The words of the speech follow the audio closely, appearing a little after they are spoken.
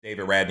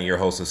David Radney, your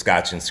host of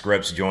Scotch and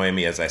Scripts. Join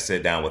me as I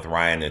sit down with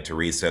Ryan and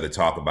Teresa to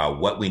talk about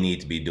what we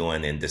need to be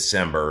doing in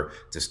December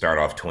to start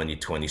off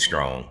 2020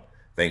 strong.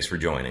 Thanks for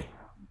joining.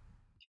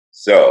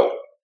 So,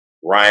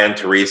 Ryan,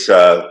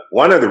 Teresa,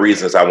 one of the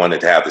reasons I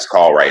wanted to have this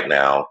call right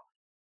now,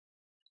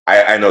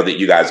 I know that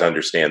you guys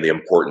understand the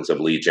importance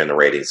of lead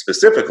generating,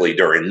 specifically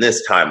during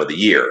this time of the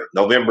year,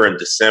 November and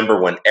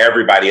December, when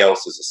everybody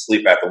else is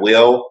asleep at the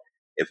wheel.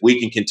 If we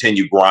can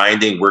continue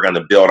grinding, we're going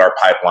to build our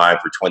pipeline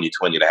for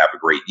 2020 to have a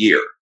great year.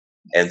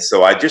 And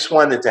so I just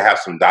wanted to have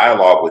some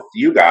dialogue with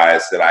you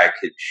guys that I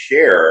could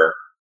share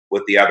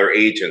with the other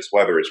agents,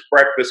 whether it's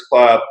Breakfast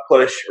Club,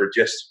 Push, or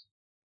just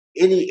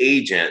any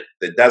agent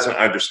that doesn't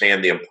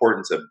understand the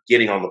importance of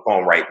getting on the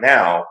phone right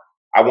now.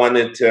 I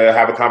wanted to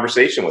have a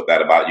conversation with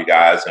that about you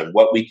guys and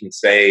what we can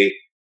say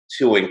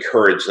to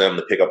encourage them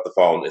to pick up the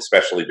phone,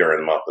 especially during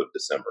the month of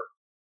December.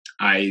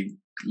 I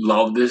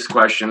love this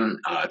question.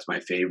 It's my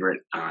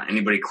favorite.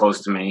 Anybody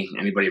close to me,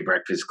 anybody at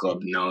Breakfast Club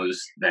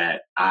knows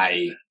that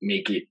I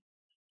make it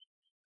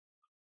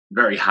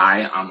very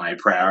high on my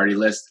priority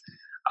list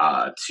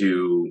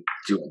to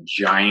do a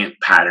giant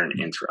pattern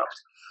interrupt.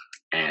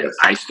 And yes.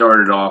 I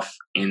started off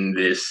in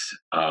this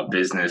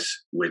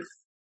business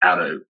without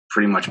a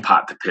pretty much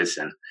pot to piss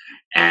in.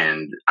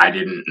 And I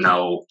didn't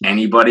know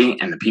anybody.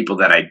 And the people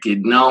that I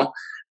did know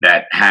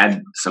that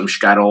had some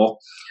scatole,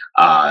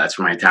 that's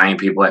for my Italian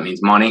people, that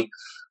means money.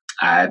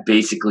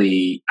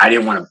 Basically, I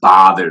didn't want to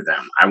bother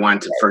them. I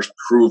wanted to first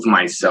prove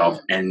myself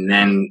and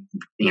then,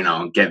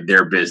 get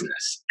their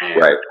business.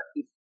 And right.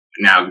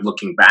 Now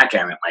looking back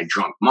at it, my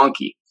drunk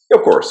monkey.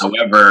 Of course.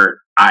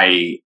 However,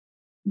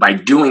 by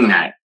doing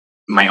that,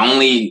 my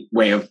only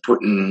way of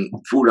putting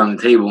food on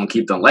the table and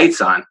keep the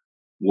lights on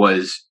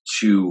was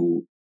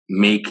to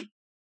make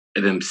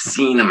an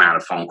obscene amount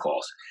of phone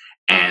calls.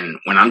 And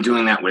when I'm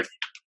doing that with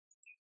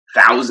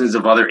thousands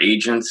of other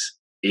agents,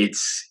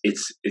 it's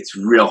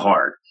real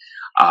hard.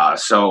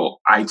 So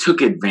I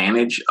took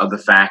advantage of the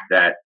fact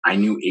that I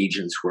knew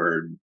agents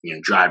were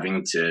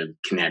driving to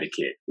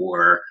Connecticut,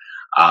 or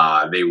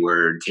they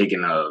were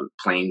taking a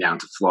plane down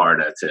to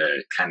Florida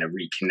to kind of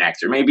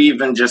reconnect, or maybe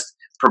even just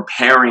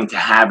preparing to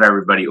have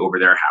everybody over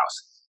their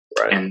house.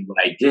 Right. And what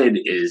I did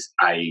is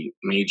I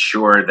made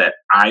sure that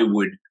I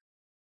would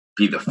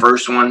be the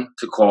first one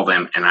to call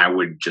them, and I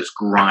would just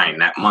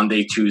grind that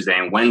Monday, Tuesday,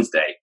 and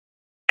Wednesday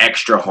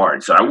extra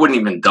hard. So I wouldn't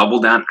even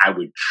double down, I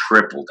would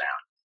triple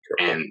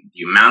down. And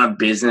the amount of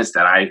business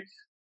that I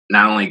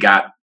not only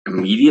got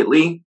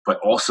immediately, but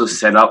also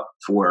set up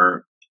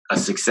for a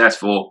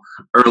successful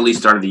early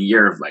start of the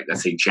year of, like,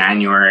 let's say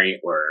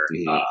January or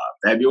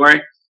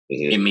February,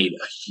 it made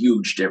a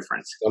huge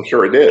difference. I'm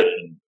sure it did.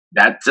 And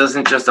that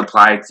doesn't just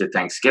apply to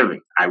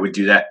Thanksgiving. I would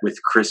do that with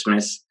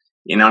Christmas,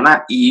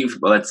 not Eve,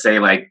 but let's say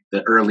like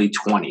the early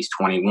 20s,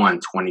 21,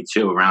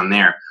 22, around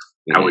there.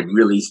 I would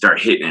really start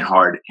hitting it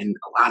hard. And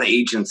a lot of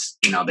agents,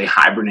 they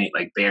hibernate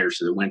like bears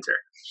for the winter.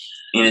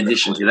 In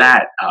addition to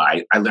that,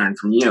 I learned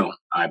from you.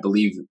 I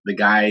believe the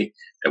guy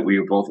that we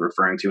were both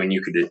referring to, and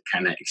you could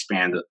kind of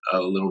expand a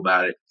little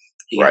about it.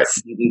 He had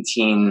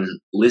 17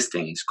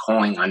 listings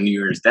calling on New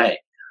Year's Day.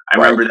 I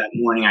remember that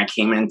morning I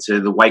came into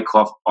the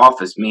Wyckoff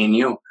office, me and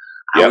you.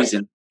 I was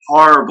in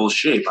horrible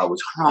shape. I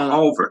was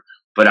hungover.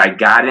 But I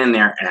got in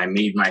there and I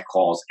made my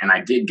calls, and I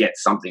did get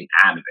something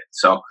out of it.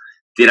 So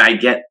did I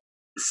get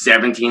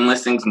 17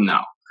 listings?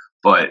 No.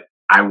 But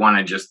I want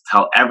to just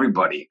tell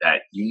everybody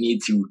that you need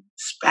to,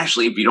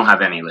 especially if you don't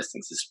have any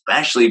listings,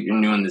 especially if you're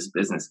new in this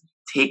business,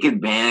 take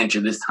advantage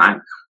of this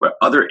time where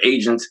other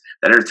agents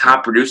that are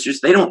top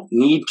producers, they don't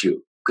need to,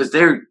 because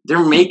they're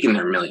making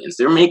their millions.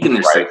 They're making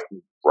their 60s.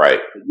 Right.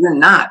 You're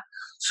not.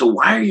 So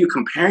why are you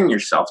comparing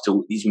yourself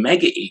to these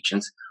mega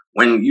agents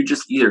when you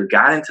just either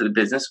got into the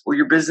business or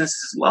your business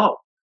is low?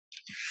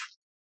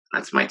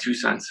 That's my 2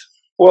 cents.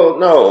 Well,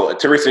 no,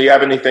 Teresa, you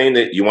have anything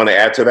that you want to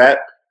add to that?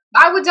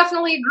 I would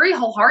definitely agree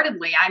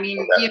wholeheartedly. I mean,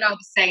 the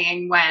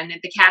saying, when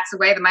the cat's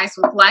away, the mice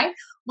will play.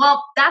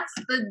 Well, that's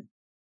the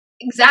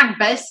exact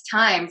best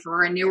time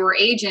for a newer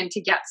agent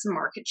to get some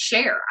market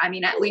share. I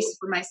mean, at least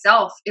for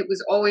myself, it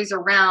was always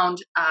around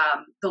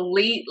the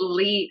late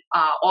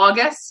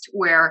August,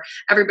 where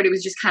everybody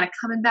was just kind of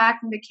coming back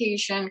from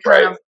vacation,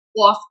 kind of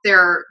off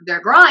their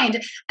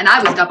grind, and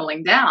I was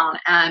doubling down,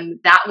 and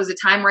that was a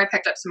time where I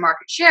picked up some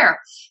market share.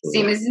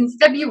 Same as in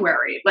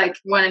February, like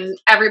when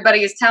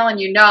everybody is telling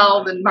you,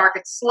 no, the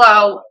market's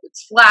slow,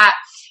 it's flat.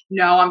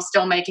 No, I'm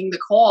still making the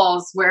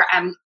calls where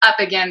I'm up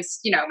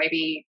against,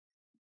 maybe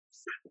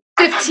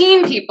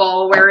 15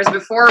 people, whereas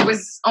before it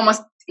was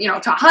almost, to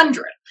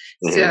 100.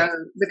 So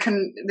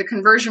the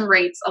conversion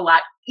rate's a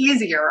lot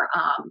easier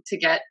to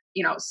get,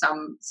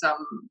 some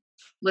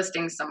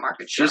listings, some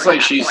market share. Just like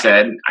she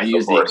said, I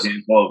use the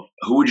example of,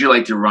 who would you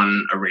like to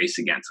run a race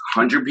against?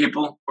 100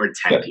 people or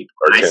 10 people?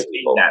 I say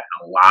that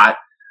a lot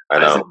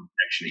as an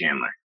objection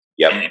handler.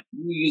 Yep. And if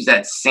you use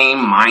that same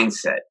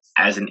mindset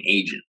as an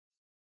agent,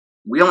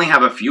 we only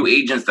have a few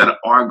agents that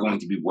are going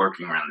to be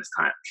working around this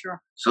time. Sure.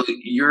 So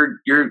you're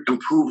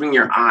improving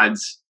your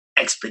odds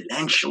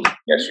exponentially.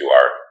 Yes, you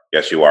are.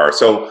 Yes, you are.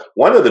 So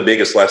one of the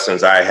biggest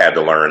lessons I had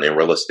to learn in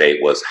real estate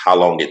was how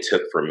long it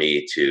took for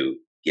me to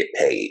get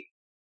paid.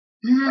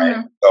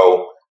 Right?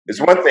 So it's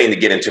one thing to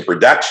get into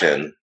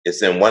production. It's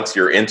then once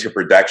you're into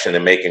production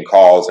and making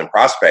calls and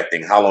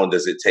prospecting, how long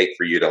does it take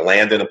for you to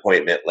land an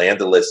appointment, land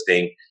a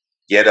listing,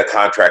 get a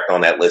contract on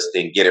that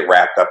listing, get it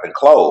wrapped up and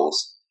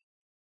close?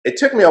 It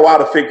took me a while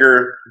to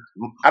figure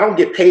I don't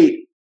get paid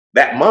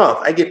that month.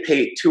 I get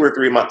paid 2 or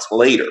 3 months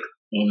later.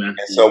 And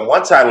so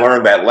once I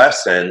learned that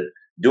lesson,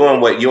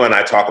 doing what you and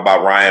I talk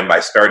about, Ryan, by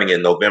starting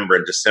in November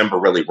and December,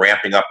 really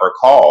ramping up our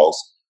calls,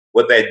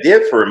 what that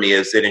did for me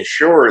is it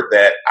ensured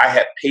that I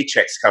had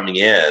paychecks coming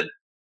in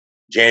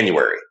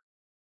January,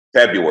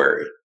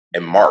 February,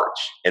 and March.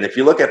 And if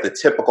you look at the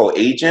typical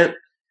agent,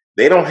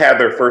 they don't have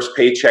their first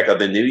paycheck of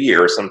the new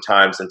year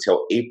sometimes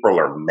until April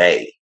or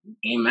May.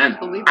 Amen.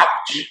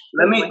 Ouch.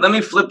 Let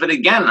me flip it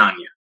again on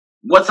you.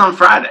 What's on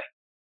Friday?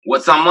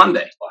 What's on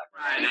Monday?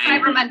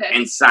 Cyber Monday.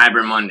 And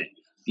Cyber Monday.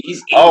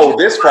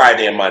 This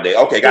Friday and Monday.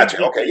 Okay,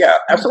 gotcha. Okay, yeah,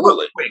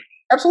 absolutely.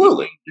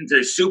 Absolutely.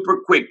 They're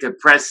super quick to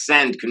press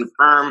send,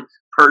 confirm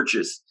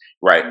purchase.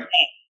 Right.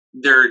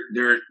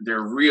 They're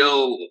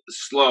real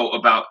slow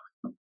about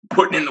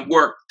putting in the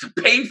work to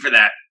pay for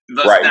that.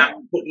 Thus not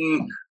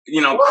putting,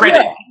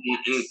 credit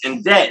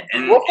and debt.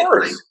 And of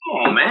course. Like,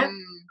 come on,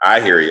 man. I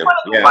hear you.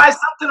 Buy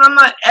something. I'm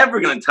not ever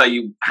going to tell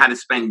you how to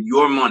spend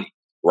your money.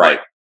 Right.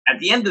 But at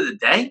the end of the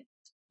day,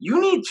 you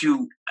need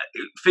to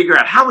figure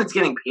out how it's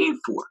getting paid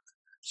for.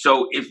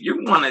 So if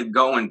you want to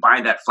go and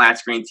buy that flat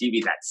screen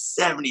TV that's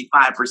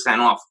 75%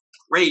 off,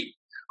 great.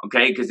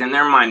 Okay. Because in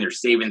their mind, they're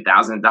saving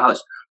thousands of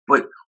dollars.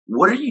 But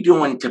what are you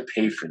doing to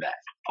pay for that?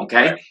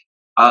 Okay.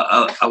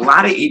 A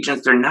lot of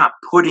agents, they're not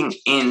putting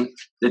in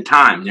the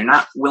time. They're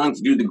not willing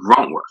to do the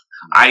grunt work.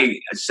 I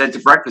said to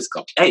Breakfast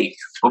Club, hey,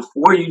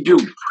 before you do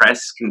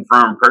press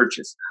confirm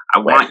purchase, I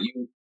want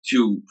you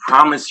to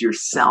promise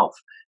yourself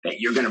that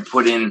you're going to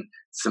put in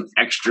some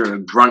extra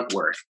grunt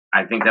work.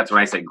 I think that's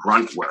what I said,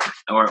 grunt work,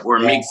 or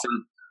make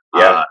some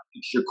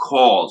extra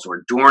calls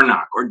or door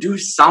knock or do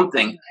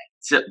something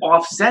to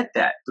offset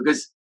that,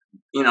 because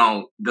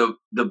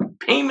the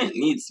payment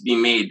needs to be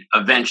made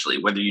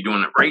eventually, whether you're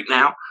doing it right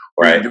now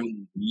or you're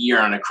doing a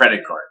year on a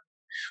credit card.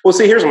 Well,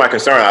 see, here's my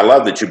concern. I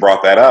love that you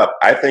brought that up.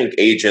 I think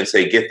agents,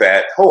 they get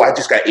that, I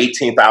just got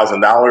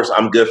 $18,000.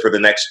 I'm good for the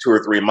next 2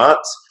 or 3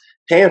 months.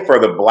 Paying for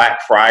the Black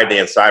Friday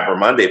and Cyber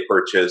Monday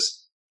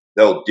purchase,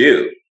 they'll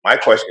do. My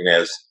question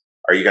is,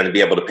 are you going to be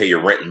able to pay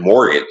your rent and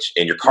mortgage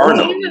and your car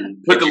note?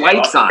 Put the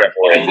lights on.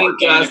 I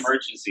think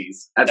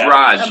emergencies. That's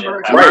Raj.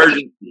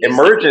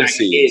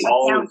 Emergencies.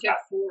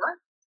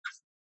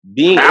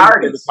 Being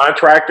independent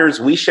contractors,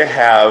 we should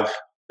have,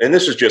 and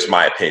this is just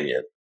my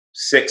opinion,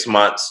 6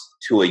 months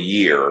to a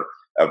year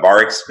of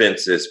our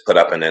expenses put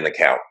up in an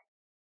account.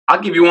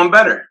 I'll give you one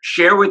better.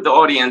 Share with the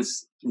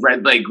audience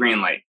red light,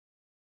 green light.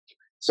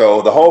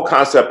 So the whole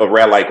concept of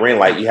red light, green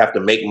light, you have to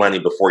make money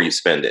before you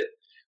spend it.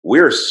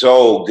 We're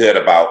so good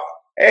about,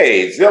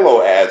 hey,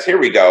 Zillow ads, here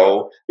we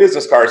go.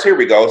 Business cards, here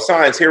we go.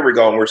 Signs, here we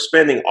go. And we're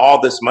spending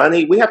all this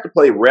money. We have to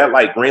play red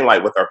light, green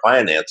light with our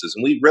finances.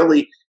 And we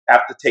really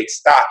have to take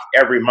stock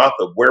every month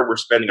of where we're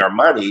spending our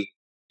money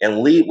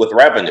and lead with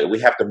revenue. We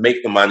have to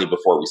make the money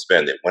before we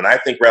spend it. When I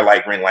think red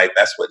light, green light,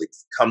 that's what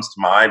comes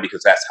to mind,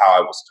 because that's how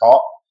I was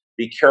taught.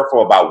 Be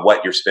careful about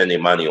what you're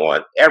spending money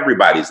on.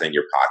 Everybody's in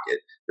your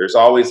pocket. There's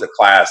always a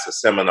class, a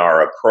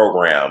seminar, a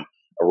program,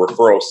 a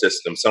referral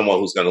system, someone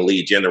who's going to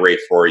lead generate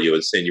for you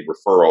and send you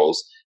referrals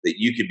that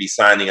you could be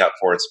signing up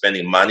for and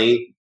spending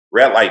money.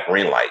 Red light,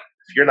 green light.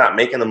 If you're not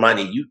making the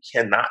money, you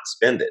cannot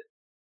spend it.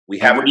 We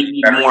have to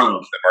need more of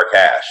our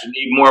cash. We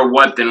need more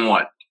what than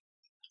what?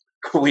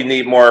 We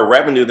need more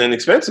revenue than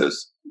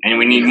expenses. And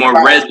we need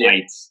more red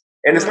lights.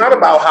 And it's not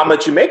about how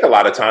much you make a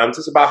lot of times.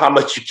 It's about how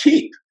much you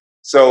keep.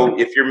 So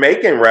if you're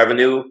making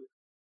revenue,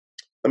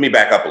 let me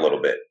back up a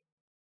little bit.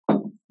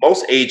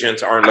 Most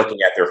agents aren't looking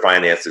at their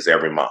finances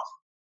every month.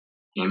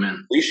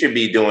 Amen. We should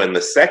be doing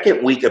the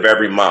second week of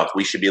every month.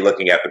 We should be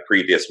looking at the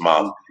previous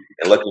month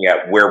and looking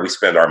at where we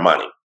spend our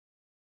money.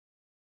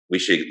 We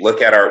should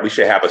we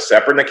should have a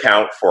separate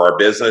account for our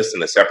business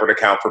and a separate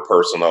account for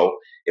personal.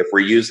 If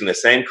we're using the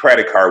same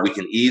credit card, we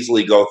can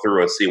easily go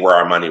through and see where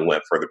our money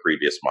went for the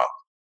previous month.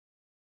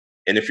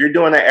 And if you're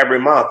doing that every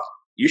month,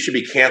 you should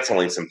be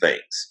canceling some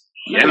things.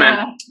 Yeah,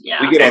 man.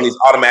 We get on these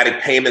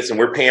automatic payments and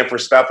we're paying for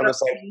stuff and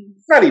it's like, I'm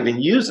not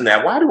even using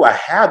that. Why do I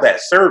have that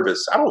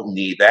service? I don't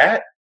need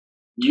that.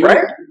 You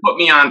put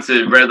me on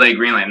to red light,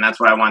 green light, and that's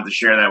why I wanted to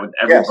share that with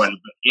everybody.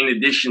 Yes. But in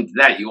addition to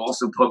that, you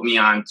also put me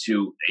on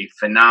to a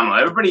phenomenal.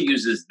 Everybody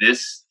uses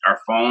our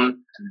phone,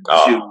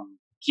 to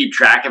keep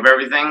track of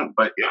everything.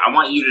 But I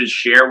want you to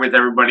share with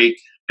everybody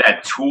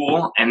that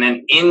tool. And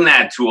then in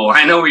that tool,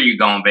 I know where you're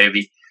going,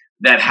 baby,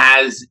 that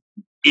has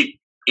it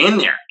in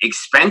there,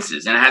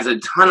 expenses, and it has a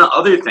ton of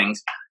other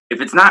things.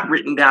 If it's not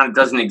written down, it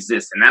doesn't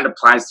exist. And that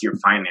applies to your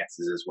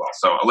finances as well.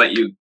 So I'll let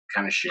you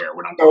kind of share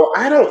what I'm doing.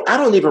 I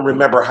don't even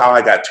remember how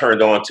I got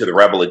turned on to the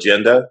Rebel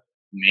Agenda.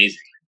 Amazing.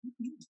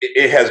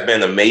 It has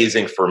been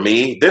amazing for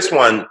me. This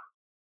one,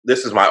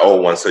 this is my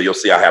old one, so you'll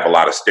see I have a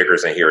lot of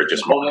stickers in here.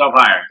 Just hold it up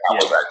higher.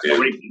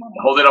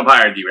 Hold it up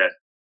higher, D-Red.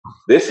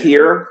 This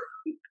here,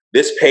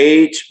 this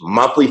page,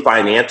 monthly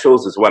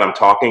financials, is what I'm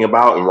talking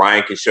about, and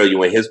Ryan can show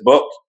you in his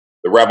book,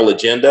 The Rebel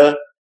Agenda,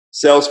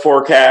 sales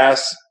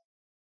forecasts,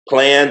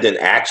 planned and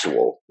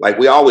actual. Like,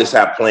 we always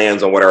have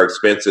plans on what our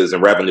expenses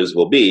and revenues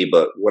will be,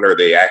 but what are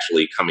they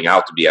actually coming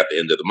out to be at the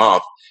end of the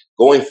month?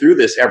 Going through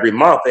this every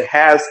month, it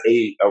has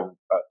a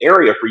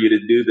area for you to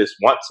do this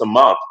once a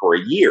month for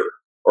a year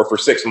or for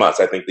 6 months.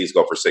 I think these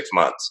go for 6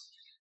 months.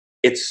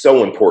 It's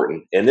so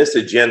important. And this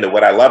agenda,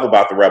 what I love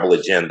about the Rebel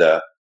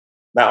Agenda,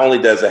 not only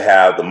does it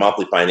have the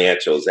monthly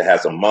financials, it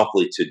has a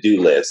monthly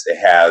to-do list. It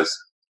has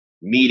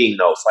meeting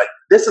notes. Like,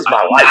 this is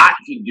my life. Not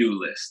to-do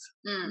list.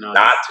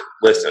 Not to,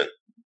 listen.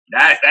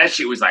 That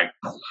shit was like.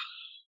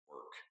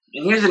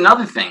 And here's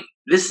another thing.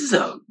 This is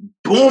a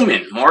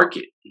booming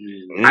market.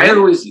 Mm-hmm. I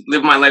always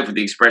live my life with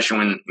the expression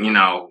when,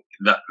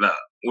 the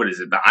what is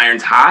it? The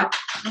iron's hot,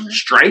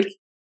 strike.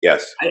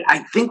 Yes. I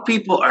think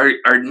people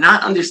are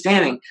not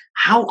understanding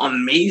how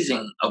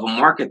amazing of a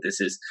market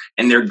this is.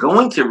 And they're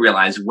going to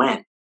realize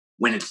when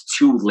it's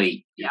too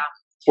late. Yeah.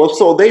 Well,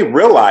 so they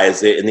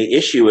realize it, and the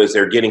issue is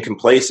they're getting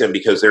complacent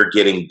because they're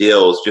getting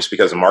deals just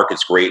because the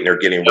market's great and they're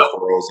getting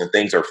referrals and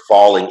things are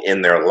falling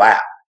in their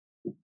lap.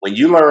 When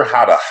you learn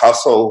how to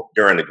hustle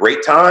during the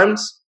great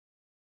times,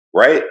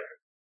 right?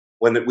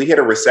 When we hit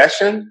a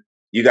recession,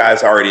 you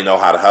guys already know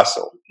how to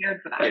hustle.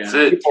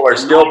 People are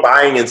still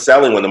buying and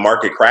selling when the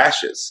market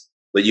crashes,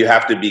 but you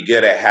have to be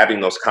good at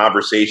having those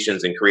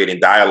conversations and creating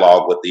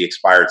dialogue with the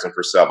expireds and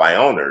for sale by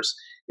owners.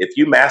 If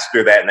you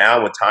master that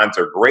now when times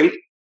are great,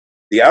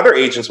 the other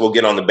agents will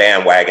get on the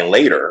bandwagon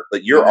later,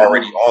 but you're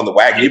already on the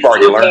wagon. You've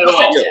already learned the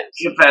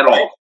skills.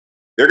 Right?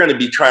 They're going to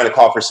be trying to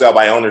call for sale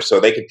by owners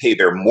so they can pay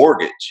their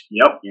mortgage.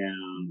 Yep. Yeah.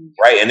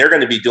 Right. And they're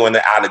going to be doing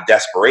that out of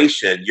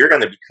desperation. You're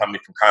going to be coming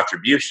from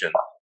contribution.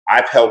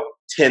 I've helped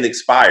 10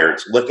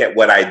 expireds. Look at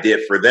what I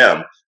did for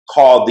them.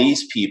 Call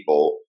these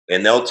people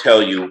and they'll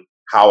tell you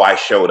how I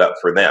showed up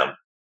for them.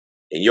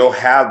 And you'll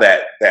have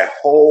that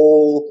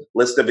whole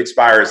list of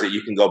expireds that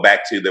you can go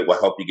back to that will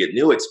help you get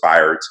new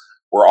expireds,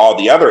 where all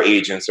the other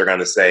agents are going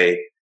to say,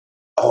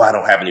 oh, I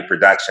don't have any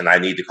production, I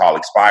need to call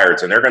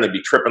expireds. And they're going to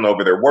be tripping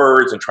over their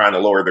words and trying to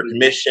lower their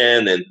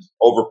commission and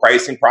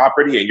overpricing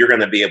property. And you're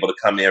going to be able to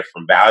come in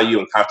from value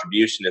and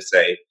contribution and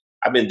say,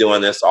 I've been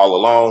doing this all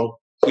along.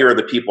 Here are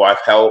the people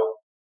I've helped.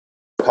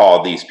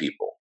 Call these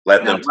people.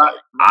 Let them.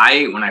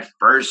 When I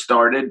first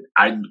started,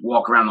 I'd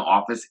walk around the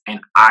office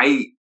and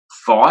I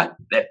thought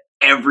that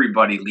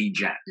everybody lead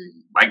gen.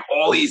 Like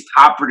all these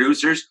top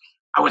producers,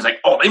 I was like,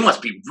 oh, they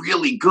must be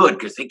really good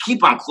because they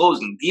keep on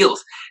closing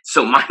deals.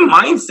 So my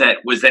mindset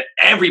was that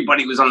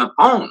everybody was on the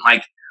phone.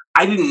 Like,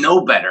 I didn't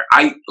know better.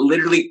 I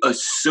literally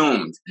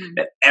assumed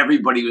that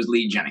everybody was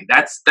lead genning.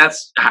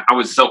 I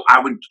would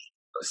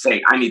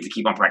say I need to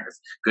keep on practice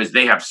because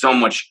they have so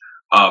much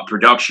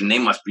production. They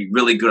must be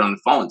really good on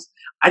the phones.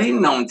 I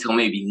didn't know until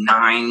maybe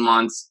 9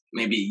 months,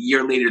 maybe a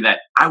year later, that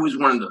I was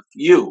one of the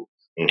few.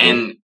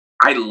 And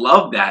I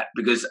love that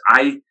because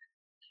I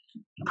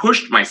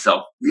pushed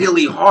myself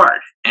really hard.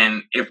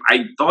 And if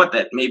I thought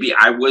that maybe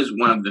I was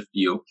one of the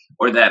few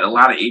or that a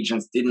lot of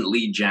agents didn't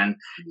lead gen,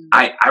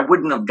 I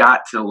wouldn't have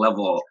got to the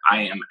level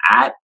I am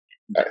at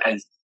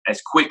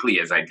as quickly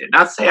as I did.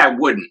 Not to say I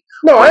wouldn't.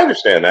 No, I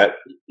understand that.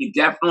 It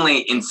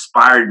definitely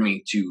inspired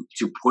me to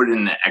put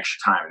in the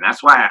extra time. And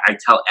that's why I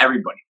tell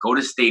everybody, go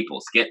to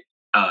Staples, get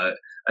a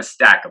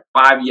stack of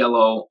 5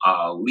 yellow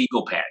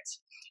legal pads.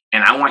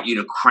 And I want you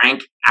to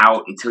crank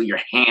out until your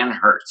hand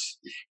hurts.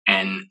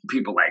 And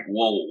people are like,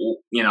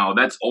 whoa,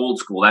 that's old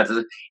school.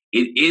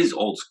 It is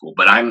old school,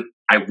 but I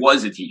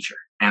was a teacher.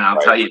 And I'll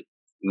tell you,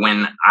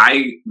 when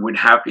I would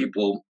have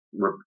people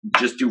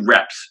just do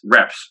reps,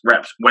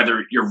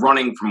 whether you're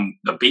running from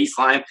the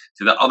baseline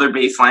to the other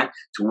baseline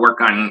to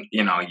work on,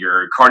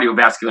 your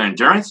cardiovascular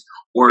endurance,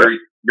 or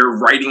you're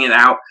writing it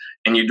out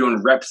and you're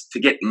doing reps to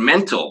get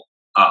mental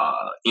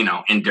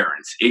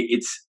endurance.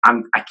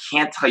 I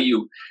can't tell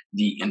you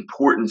the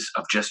importance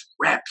of just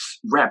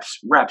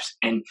reps,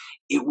 and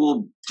it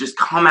will just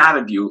come out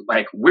of you.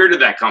 Like, where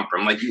did that come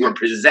from? Like you were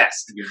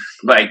possessed.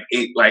 Like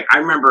I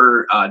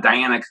remember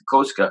Diana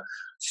Kokoska,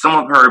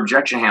 some of her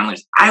objection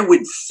handlers, I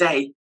would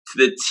say to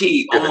the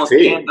T, almost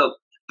and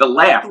the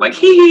laugh, like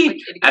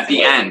hee at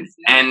the end,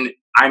 and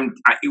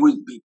it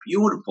would be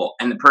beautiful,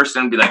 and the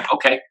person would be like,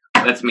 okay,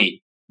 that's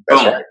me. Boom.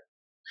 That's right.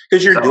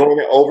 Because you're doing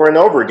it over and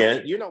over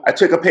again. I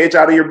took a page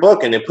out of your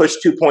book and then pushed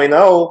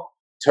 2.0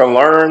 to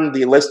learn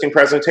the listing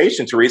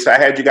presentation, Teresa. I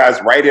had you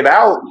guys write it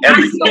out.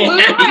 Absolutely.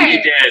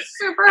 You did.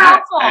 Super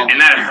helpful.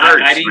 And that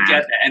hurts. I didn't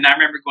get that. And I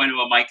remember going to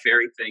a Mike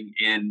Ferry thing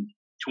in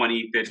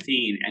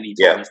 2015, and he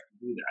told us to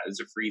do that. It was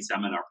a free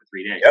seminar for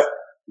 3 days. Yep.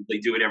 They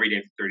do it every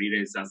day for 30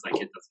 days. Sounds like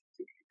it doesn't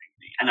do anything to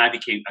me. And I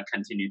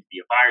continued to be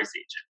a buyer's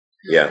agent.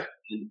 Yeah.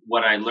 And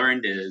what I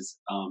learned is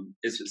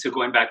so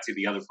going back to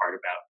the other part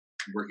about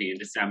working in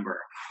December.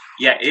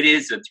 Yeah, it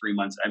is a 3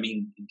 months. I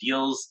mean,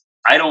 deals,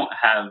 I don't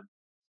have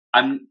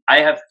I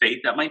have faith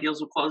that my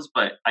deals will close,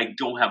 but I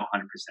don't have 100%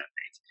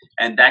 faith.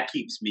 And that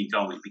keeps me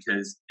going,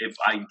 because if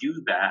I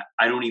do that,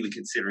 I don't even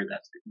consider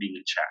that being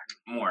a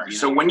check more.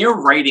 So when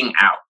you're writing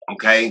out,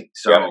 okay,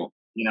 so,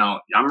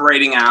 I'm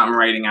writing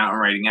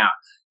out.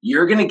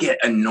 You're going to get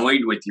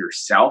annoyed with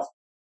yourself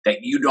that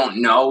you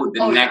don't know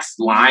the next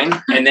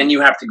line. And then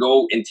you have to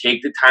go and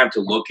take the time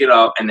to look it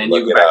up. And then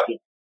you go back.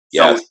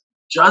 So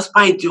just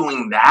by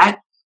doing that,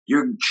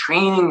 you're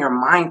training your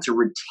mind to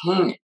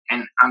retain it.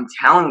 And I'm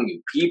telling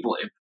you, people,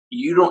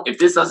 if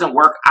this doesn't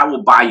work, I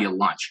will buy you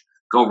lunch.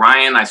 Go,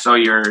 Ryan, I saw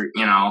your,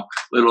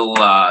 little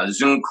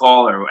Zoom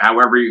call, or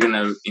however you're going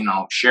to,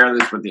 share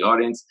this with the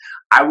audience.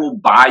 I will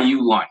buy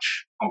you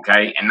lunch,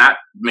 okay? And not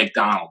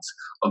McDonald's,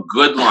 a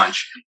good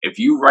lunch. If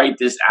you write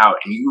this out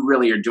and you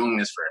really are doing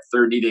this for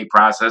a 30-day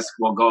process,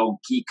 we'll go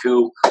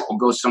Kiku, we'll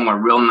go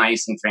somewhere real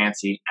nice and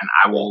fancy, and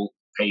I will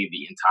pay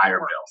the entire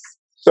bill.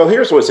 So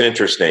here's what's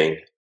interesting.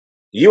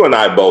 You and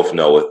I both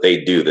know if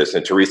they do this,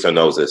 and Teresa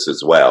knows this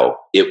as well,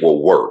 it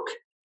will work.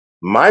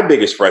 My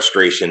biggest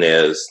frustration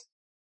is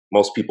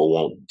most people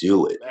won't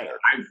do it.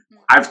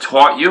 I've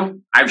taught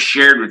you. I've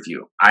shared with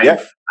you.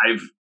 I've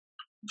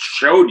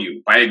showed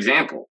you by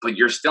example, but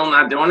you're still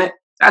not doing it.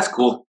 That's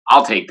cool.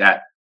 I'll take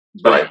that.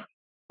 But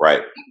right.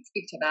 I can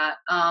speak to that.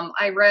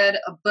 I read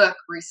a book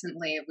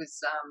recently. It was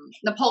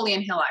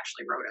Napoleon Hill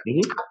actually wrote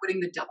it,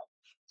 Outwitting the Devil.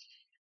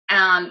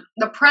 And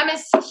the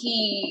premise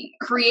he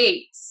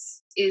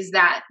creates is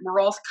that we're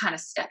all kind of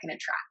stuck in a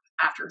trap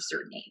after a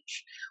certain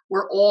age.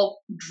 We're all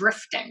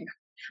drifting.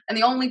 And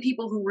the only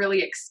people who really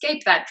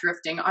escape that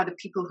drifting are the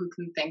people who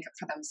can think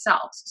for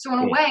themselves. So in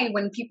a way,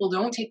 when people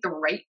don't take the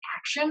right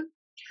action,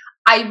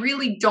 I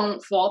really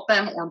don't fault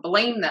them or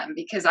blame them,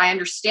 because I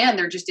understand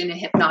they're just in a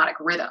hypnotic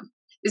rhythm.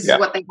 This is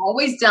what they've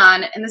always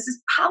done, and this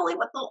is probably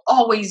what they'll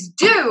always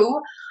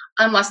do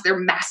unless they're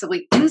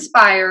massively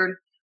inspired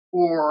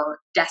or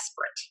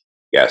desperate.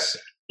 Yes.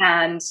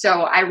 And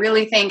so I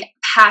really think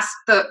past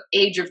the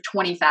age of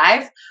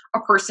 25, a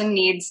person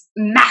needs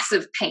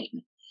massive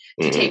pain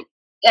to take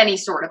any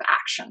sort of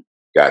action.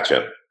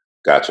 Gotcha.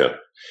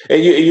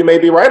 And you may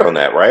be right on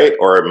that, right?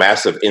 Or a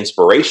massive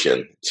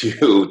inspiration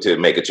to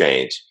make a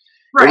change.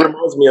 Right. It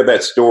reminds me of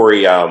that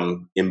story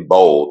in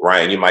Bold.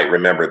 Ryan, you might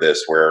remember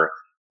this, where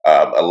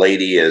a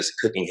lady is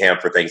cooking ham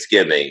for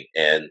Thanksgiving,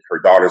 and her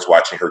daughter's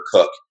watching her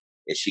cook,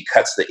 and she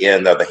cuts the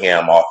end of the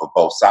ham off of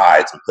both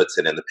sides and puts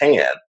it in the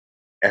pan.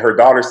 And her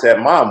daughter said,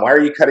 "Mom, why are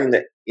you cutting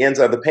the ends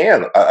of the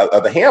pan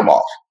of the ham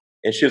off?"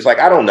 And she was like,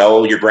 "I don't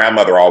know. Your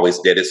grandmother always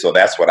did it, so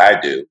that's what I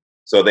do."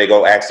 So they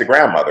go ask the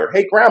grandmother,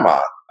 "Hey,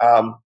 Grandma,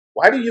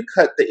 why do you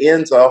cut the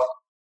ends off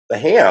the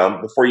ham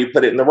before you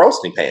put it in the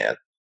roasting pan?"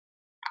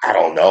 "I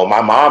don't know.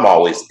 My mom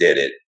always did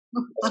it."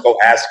 Let's go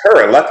ask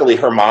her. And luckily,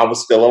 her mom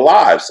was still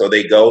alive. So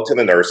they go to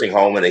the nursing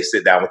home and they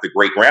sit down with the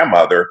great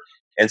grandmother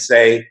and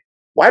say,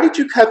 "Why did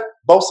you cut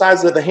both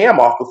sides of the ham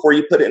off before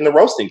you put it in the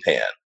roasting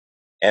pan?"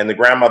 And the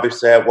grandmother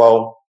said,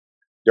 "Well,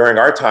 during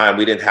our time,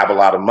 we didn't have a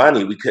lot of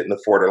money. We couldn't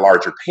afford a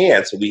larger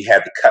pan. So we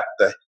had to cut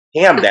the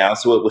ham down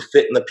so it would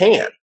fit in the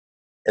pan."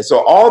 And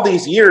so all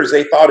these years,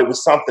 they thought it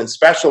was something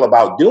special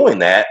about doing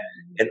that.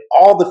 And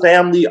all the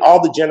family,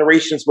 all the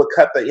generations would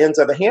cut the ends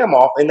of the ham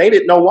off, and they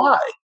didn't know why.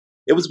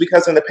 It was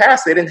because in the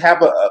past, they didn't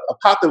have a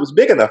pot that was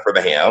big enough for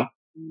the ham,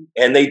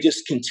 and they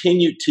just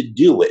continued to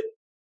do it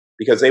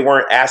because they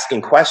weren't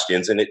asking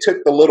questions. And it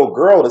took the little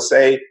girl to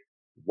say,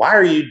 "Why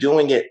are you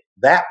doing it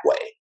that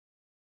way?"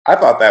 I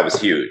thought that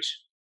was huge.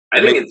 I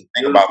think it's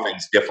think about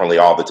things differently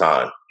all the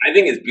time. I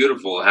think it's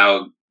beautiful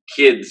how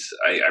kids,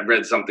 I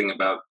read something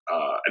about,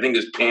 I think it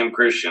was Pam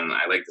Christian.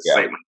 I like to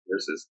cite my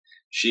sources.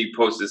 She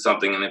posted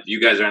something, and if you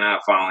guys are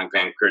not following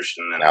Pam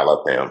Christian, then I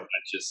love Pam.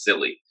 That's just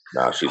silly.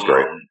 No, she's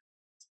great.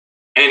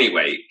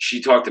 Anyway,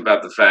 she talked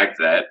about the fact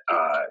that,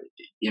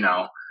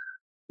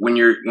 when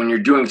you're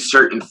doing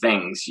certain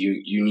things,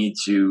 you need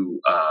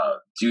to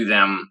do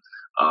them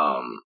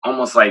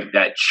almost like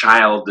that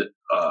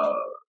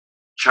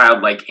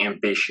childlike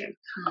ambition.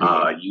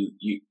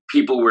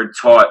 People were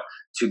taught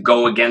to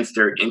go against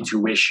their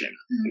intuition.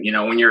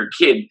 When you're a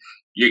kid,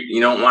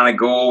 you don't want to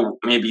go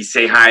maybe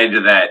say hi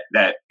to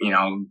that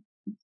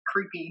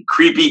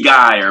creepy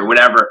guy or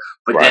whatever.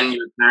 But then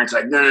your parents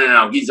are like,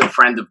 no, he's a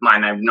friend of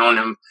mine. I've known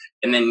him.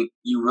 And then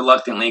you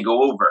reluctantly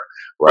go over.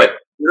 Right. But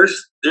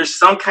there's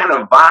some kind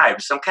of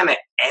vibe, some kind of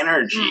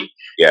energy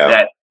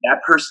that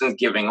person's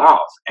giving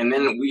off. And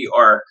then we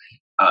are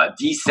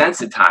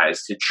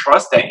desensitized to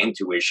trust that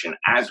intuition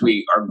as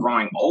we are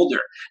growing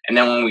older. And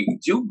then when we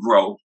do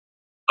grow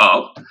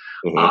up,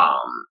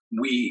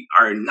 we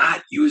are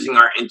not using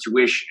our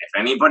intuition. If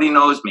anybody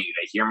knows me,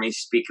 they hear me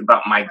speak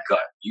about my gut.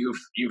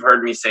 You've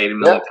heard me say it a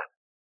million times.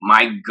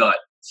 My gut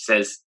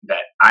says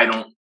that I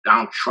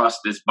don't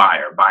trust this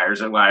buyer.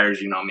 Buyers are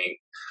liars, you know me.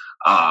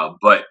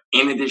 But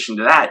in addition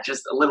to that,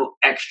 just a little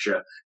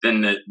extra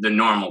than the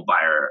normal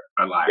buyer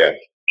or liar. Yeah.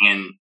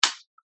 And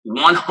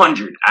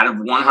 100 out of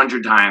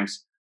 100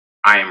 times,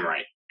 I am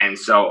right. And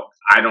so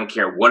I don't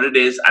care what it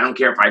is. I don't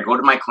care if I go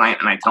to my client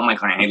and I tell my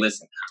client, "Hey,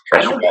 listen,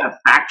 I don't have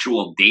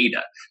factual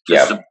data to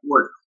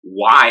support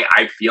why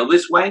I feel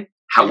this way.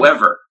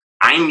 However,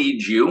 I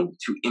need you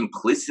to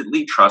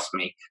implicitly trust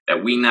me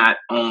that we not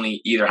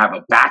only either have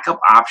a backup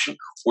option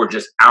or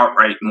just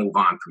outright move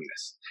on from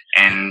this.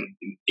 And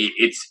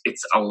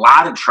it's a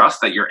lot of trust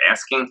that you're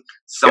asking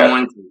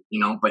someone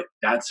to, but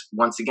that's,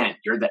 once again,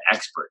 you're the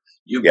expert.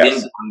 You've been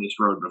on this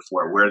road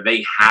before where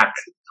they haven't.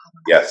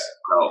 Yes.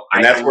 So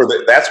and that's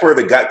where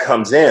the gut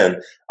comes in.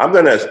 I'm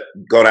going to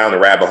go down the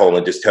rabbit hole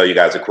and just tell you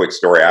guys a quick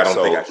story.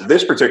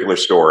 This particular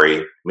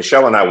story,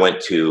 Michelle and I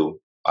went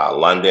to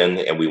London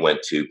and we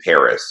went to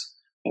Paris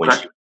when she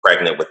was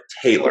pregnant with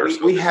Taylor.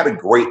 So we had a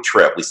great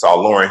trip. We saw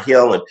Lauryn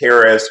Hill in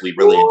Paris. We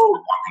really enjoyed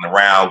walking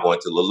around, going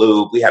to Le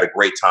Louvre. We had a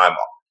great time,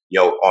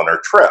 on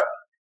our trip.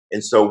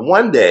 And so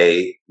one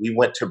day we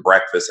went to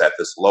breakfast at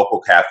this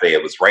local cafe.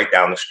 It was right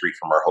down the street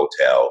from our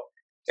hotel.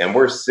 And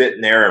we're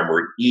sitting there and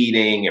we're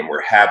eating and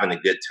we're having a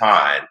good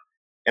time.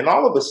 And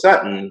all of a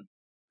sudden,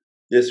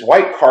 this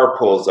white car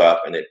pulls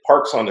up and it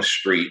parks on the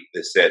street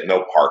that said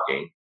no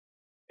parking.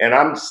 And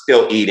I'm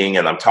still eating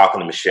and I'm talking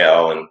to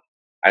Michelle. And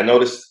I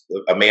noticed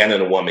a man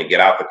and a woman get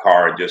out the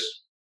car and just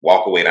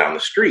walk away down the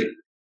street.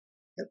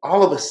 And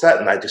all of a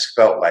sudden, I just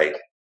felt like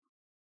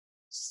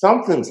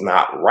something's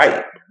not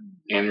right.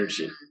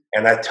 Energy.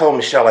 And I told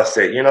Michelle, I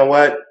said, you know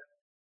what?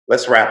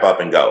 Let's wrap up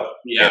and go.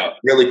 Yeah. And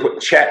really quick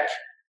check.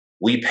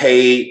 We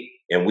paid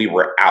and we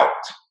were out.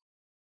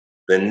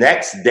 The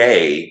next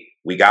day,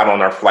 we got on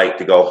our flight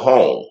to go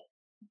home,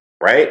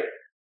 right?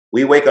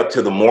 We wake up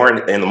in the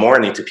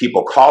morning to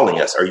people calling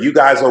us. Are you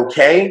guys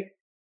okay?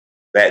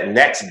 That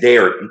next day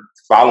or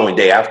following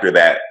day after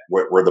that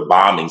were the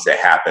bombings that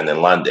happened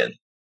in London.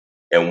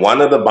 And one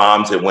of the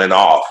bombs that went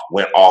off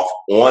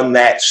on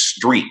that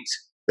street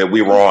that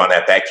we were on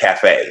at that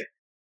cafe.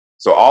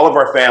 So all of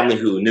our family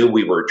who knew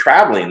we were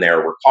traveling there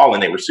were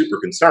calling. They were super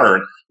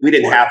concerned. We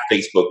didn't have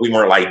Facebook. We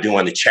weren't like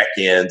doing the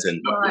check-ins and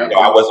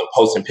I wasn't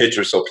posting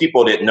pictures. So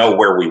people didn't know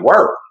where we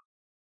were.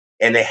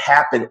 And it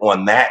happened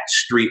on that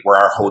street where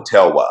our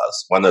hotel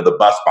was. One of the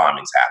bus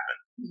bombings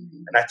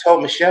happened. And I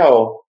told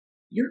Michelle,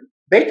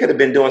 they could have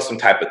been doing some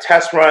type of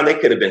test run. They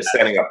could have been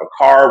setting up a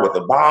car with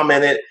a bomb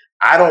in it.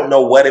 I don't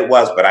know what it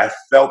was, but I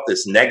felt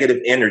this negative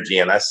energy.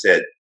 And I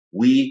said,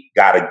 we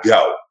got to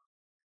go.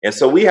 And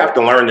so we have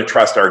to learn to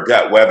trust our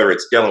gut, whether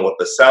it's dealing with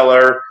the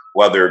seller,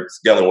 whether it's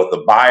dealing with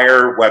the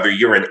buyer, whether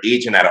you're an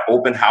agent at an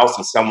open house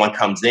and someone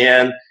comes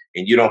in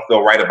and you don't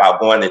feel right about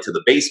going into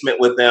the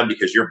basement with them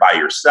because you're by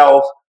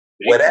yourself.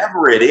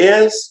 Whatever it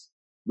is,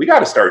 we got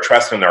to start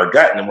trusting our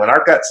gut. And when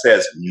our gut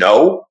says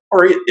no,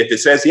 or if it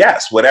says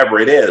yes, whatever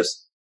it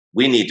is,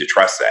 we need to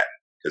trust that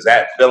because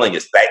that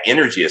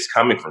energy is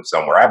coming from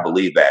somewhere. I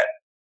believe that.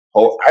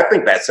 I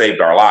think that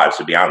saved our lives,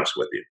 to be honest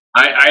with you.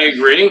 I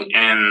agree.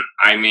 And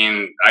I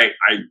mean, I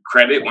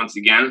credit once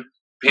again,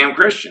 Pam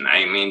Christian.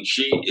 I mean,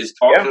 she is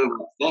talking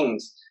about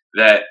things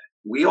that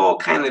we all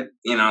kind of,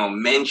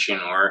 mention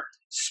or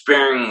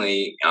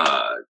sparingly,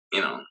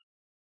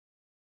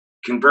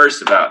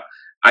 converse about.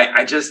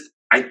 I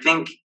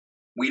think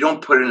we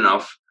don't put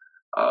enough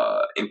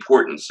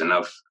importance,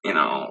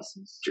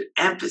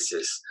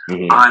 emphasis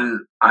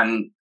on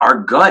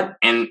our gut,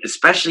 and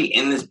especially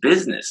in this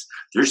business,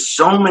 there's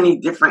so many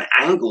different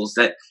angles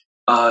that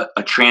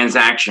a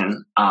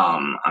transaction.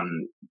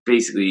 I'm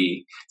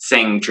basically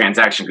saying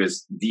transaction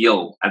because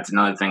deal. That's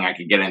another thing I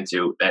could get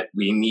into. That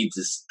we need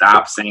to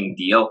stop saying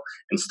deal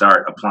and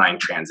start applying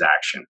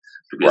transaction.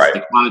 Because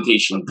the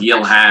connotation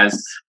deal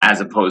has,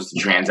 as opposed to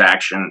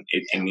transaction,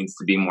 it needs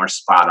to be more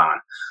spot on.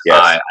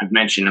 Yes. I've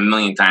mentioned a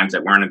million times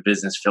that we're in a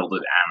business filled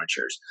with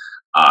amateurs.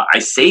 I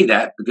say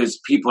that because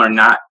people are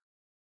not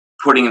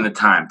putting in the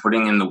time,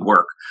 putting in the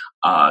work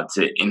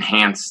to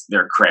enhance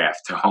their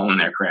craft, to hone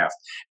their craft.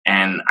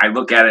 And I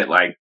look at it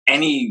like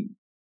any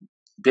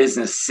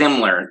business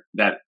similar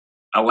that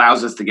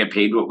allows us to get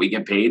paid what we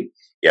get paid.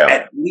 Yeah.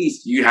 At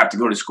least you have to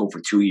go to school for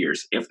 2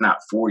 years, if not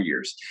 4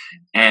 years.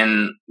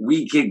 And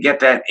we could get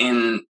that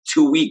in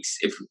 2 weeks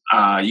if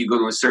you go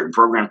to a certain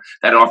program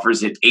that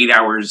offers it 8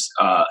 hours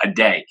a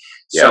day.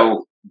 Yeah.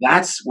 So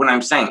that's what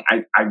I'm saying.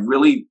 I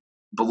really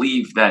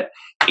believe that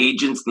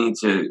agents need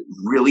to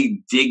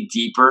really dig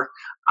deeper.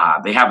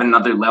 They have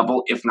another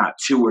level, if not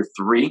 2 or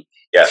 3,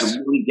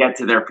 to really get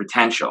to their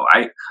potential.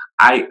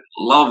 I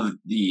love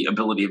the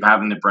ability of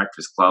having the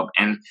Breakfast Club,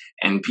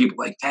 and people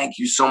like, thank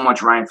you so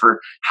much, Ryan,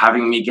 for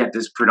having me get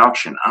this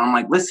production. And I'm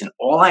like, listen,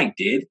 all I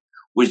did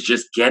was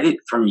just get it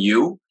from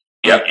you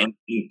and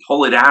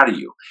pull it out of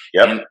you.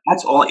 Yep. And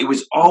that's all. It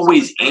was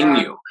always in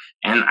you.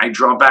 And I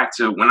draw back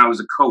to when I was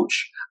a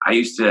coach. I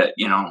used to,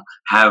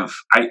 have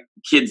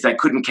kids that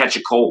couldn't catch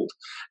a cold,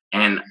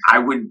 and I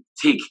would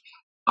take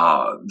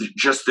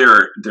just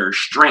their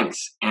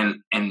strengths and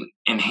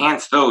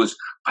enhance those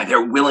by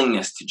their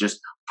willingness to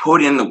just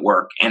put in the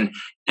work and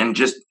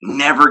just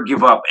never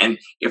give up. And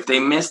if they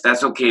miss,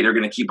 that's okay. They're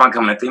going to keep on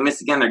coming. If they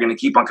miss again, they're going to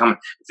keep on coming.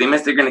 If they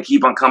miss, they're going to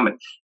keep on coming.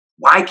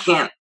 Why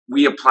can't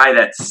we apply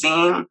that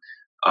same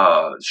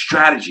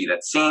strategy,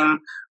 that same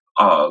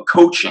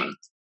coaching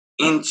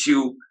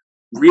into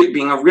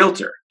being a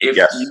realtor? If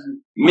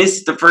you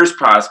miss the first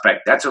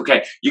prospect, that's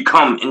okay. You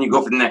come and you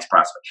go for the next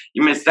prospect.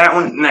 You miss that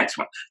one, the next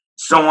one.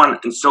 so on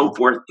and so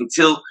forth,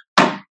 until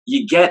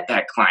you get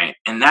that client.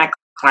 And that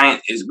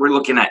client we're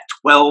looking at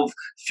 $12,000,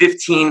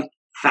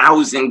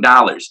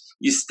 $15,000.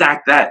 You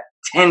stack that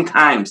 10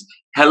 times.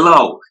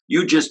 Hello,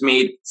 you just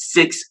made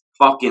 6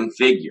 fucking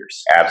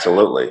figures.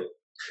 Absolutely.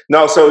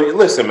 No, so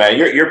listen, man,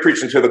 you're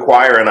preaching to the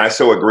choir, and I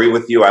so agree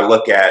with you. I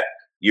look at,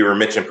 you were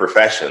mentioning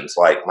professions,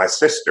 like my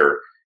sister,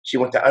 she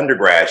went to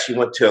undergrad, she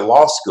went to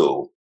law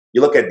school.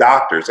 You look at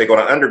doctors, they go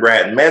to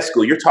undergrad and med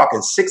school, you're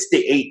talking 6 to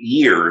 8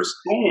 years.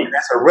 And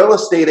as a real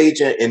estate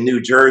agent in New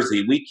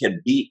Jersey, we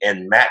can beat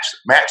and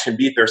match and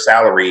beat their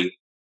salary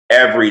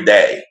every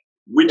day.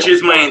 Which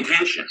is my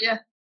intention. Yeah.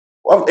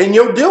 Well, and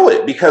you'll do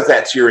it because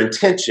that's your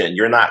intention.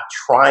 You're not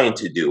trying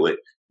to do it.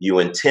 You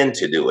intend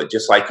to do it,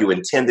 just like you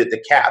intended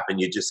to cap and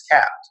you just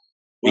capped.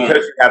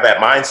 Because you have that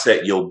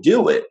mindset, you'll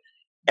do it.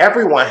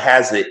 Everyone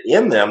has it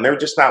in them. They're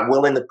just not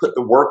willing to put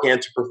the work in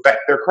to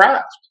perfect their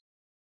craft,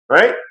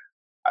 right?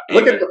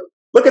 Look at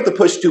the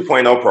Push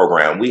 2.0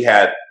 program. We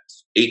had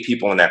 8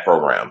 people in that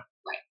program.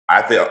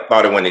 I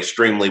thought it went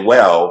extremely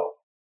well.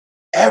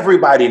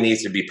 Everybody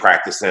needs to be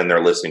practicing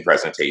their listing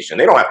presentation.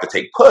 They don't have to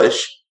take Push.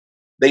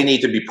 They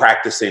need to be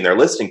practicing their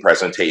listing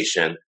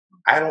presentation.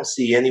 I don't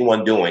see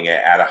anyone doing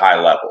it at a high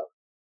level.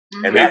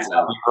 And that's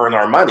how we earn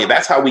our money.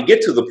 That's how we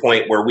get to the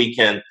point where we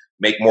can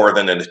make more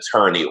than an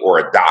attorney or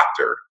a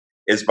doctor,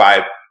 is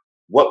by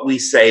what we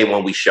say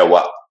when we show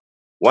up.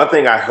 One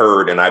thing I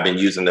heard, and I've been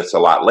using this a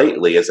lot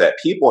lately, is that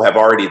people have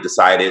already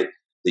decided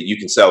that you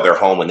can sell their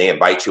home and they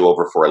invite you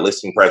over for a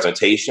listing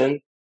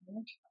presentation.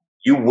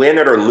 You win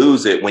it or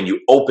lose it when you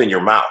open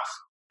your mouth.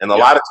 And a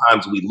lot of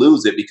times we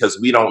lose it because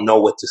we don't know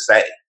what to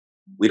say.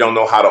 We don't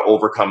know how to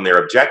overcome their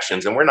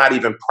objections, and we're not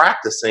even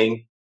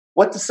practicing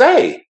what to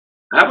say.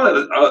 How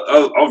about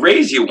I'll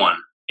raise you one.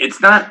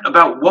 It's not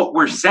about what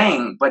we're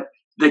saying, but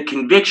the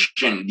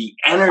conviction, the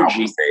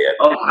energy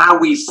of how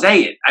we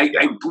say it.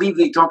 I believe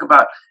they talk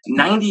about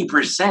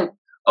 90%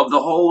 of the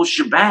whole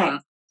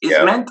shebang is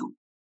mental.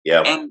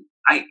 Yeah. And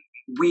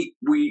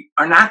we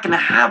are not going to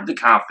have the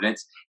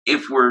confidence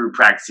if we're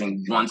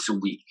practicing once a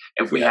week,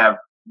 if we have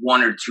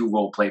 1 or 2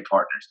 role play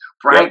partners.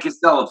 Brian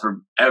Costello,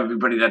 for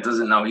everybody that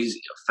doesn't know, he's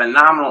a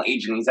phenomenal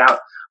agent. He's out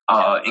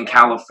in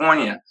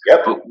California.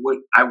 But what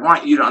I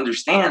want you to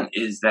understand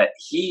is that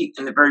he,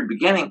 in the very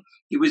beginning,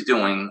 he was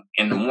doing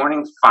in the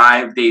morning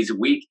 5 days a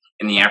week,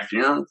 in the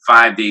afternoon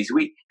 5 days a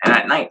week, and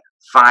at night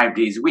 5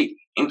 days a week.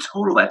 In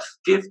total, that's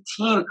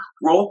 15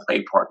 role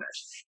play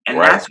partners. And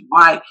that's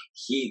why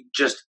he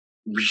just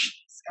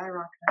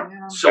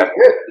skyrocketed. So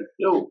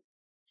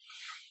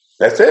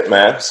that's it,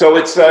 man. So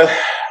it's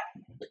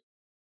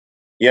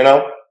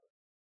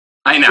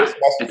I know.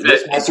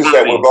 This message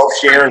that we're both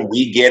sharing,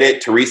 we get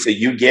it. Teresa,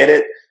 you get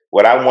it.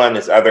 What I want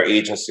is other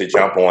agents to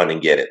jump on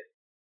and get it.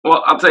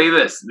 Well, I'll tell you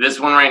this. This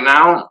one right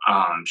now,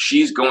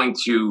 she's going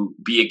to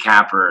be a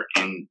capper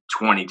in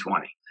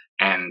 2020.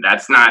 And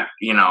that's not,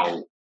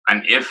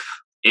 an if,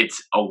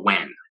 it's a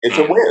win. It's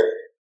a win.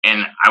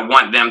 And I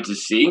want them to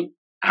see.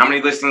 How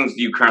many listings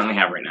do you currently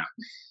have right now?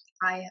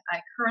 I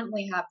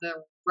currently have the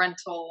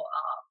rental,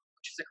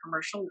 which is a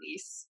commercial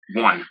lease.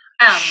 1.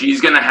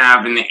 She's going to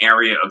have in the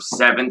area of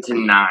 7 to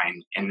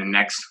 9 in the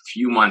next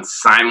few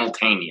months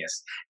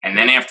simultaneous. And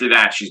then after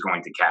that, she's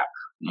going to cap.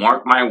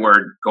 Mark my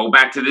word, go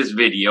back to this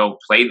video,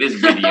 play this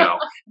video,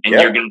 and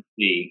you're going to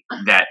see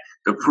that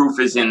the proof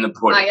is in the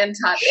pudding.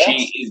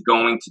 She is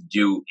going to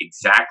do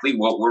exactly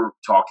what we're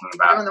talking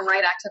about. Doing the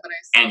right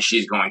activities. And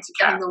she's going to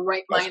cap. The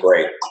right That's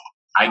great.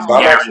 I'm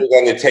actually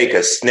going to take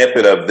a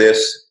snippet of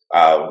this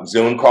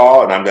Zoom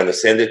call, and I'm going to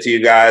send it to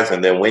you guys.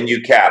 And then when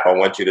you cap, I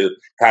want you to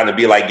kind of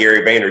be like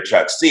Gary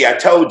Vaynerchuk. See, I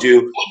told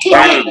you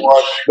on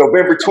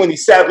November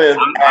 27th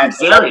at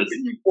 7:54,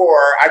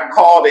 I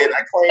called it,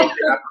 I claimed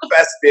it, I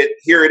professed it.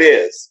 Here it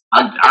is.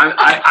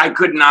 I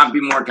could not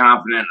be more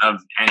confident of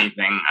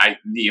anything.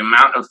 The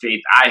amount of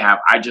faith I have,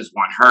 I just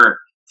want her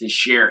to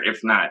share,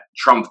 if not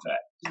trump that.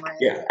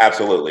 Yeah,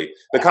 absolutely.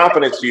 The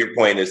confidence, to your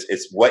point, is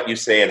it's what you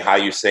say and how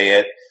you say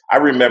it. I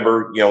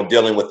remember,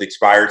 dealing with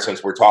expired,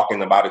 since we're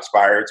talking about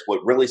expireds,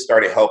 what really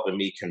started helping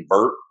me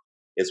convert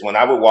is when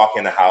I would walk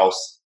in the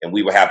house and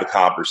we would have a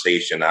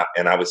conversation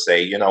and I would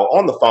say,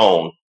 on the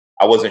phone,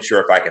 I wasn't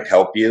sure if I can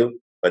help you,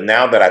 but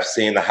now that I've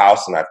seen the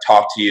house and I've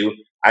talked to you,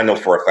 I know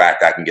for a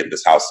fact I can get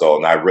this house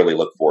sold, and I really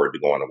look forward to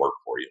going to work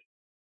for you.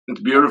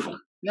 It's beautiful.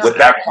 With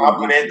that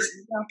confidence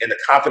and the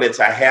confidence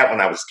I had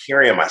when I was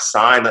carrying my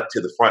sign up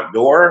to the front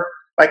door,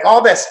 like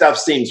all that stuff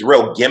seems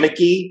real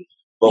gimmicky.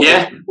 But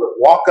when you would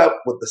walk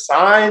up with the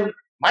sign,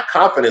 my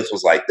confidence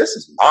was like, this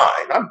is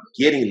mine. I'm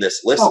getting this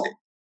listing. Well,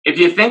 if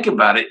you think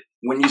about it,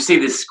 when you say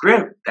the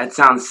script, that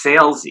sounds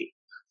salesy.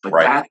 But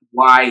that's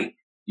why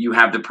you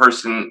have the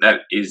person that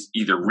is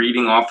either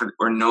reading off it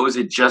or knows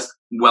it just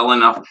well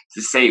enough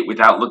to say it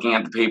without looking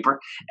at the paper.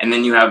 And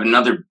then you have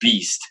another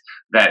beast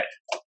that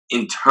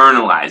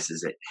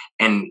internalizes it.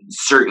 And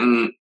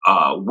certain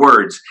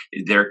words,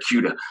 they're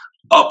cue to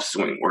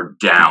upswing or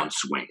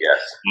downswing. Yes.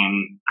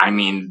 And I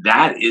mean,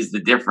 that is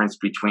the difference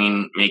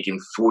between making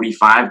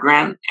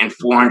 $45,000 and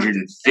 $450,000.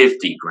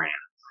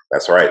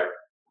 That's right.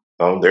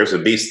 Oh, there's a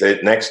beast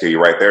next to you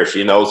right there.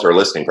 She knows her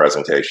listing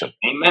presentation.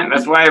 Amen.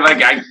 That's why,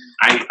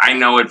 I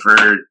know it for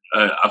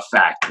a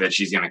fact that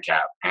she's going to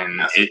cap, and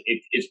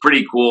it's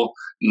pretty cool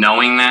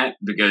knowing that,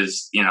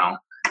 because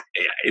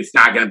it's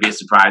not going to be a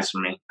surprise for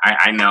me.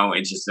 I know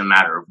it's just a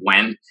matter of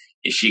when.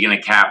 Is she going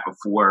to cap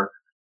before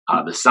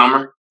the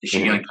summer? Is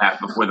she going to cap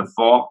before the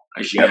fall?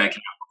 Is she going to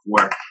cap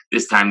before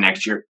this time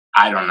next year?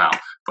 I don't know,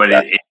 but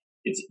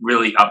it's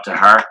really up to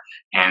her,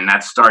 and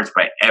that starts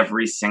by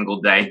every single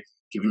day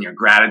giving your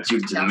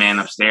gratitude to the man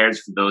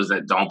upstairs. For those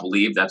that don't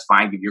believe, that's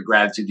fine. Give your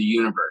gratitude to the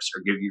universe,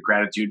 or give your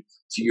gratitude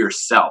to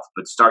yourself.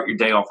 But start your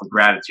day off with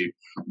gratitude.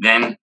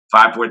 Then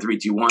 5, 4, 3,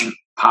 2, 1.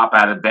 Pop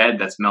out of bed.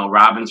 That's Mel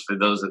Robbins. For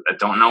those that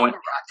don't know it,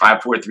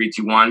 5, 4, 3,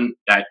 2, 1.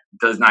 That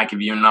does not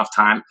give you enough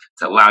time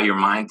to allow your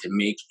mind to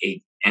make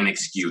an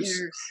excuse.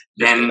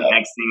 Then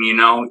next thing you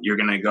know, you're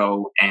going to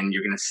go and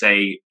you're going to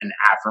say an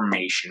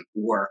affirmation,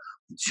 or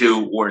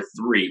 2 or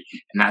 3.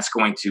 And that's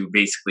going to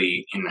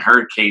basically, in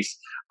her case,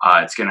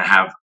 it's going to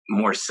have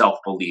more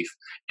self-belief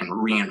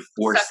and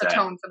reinforce set the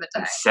tone for the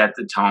day. Set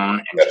the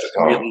tone, and just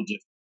really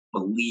just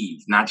believe,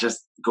 not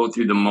just go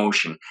through the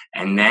motion.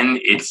 And then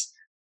it's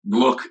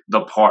look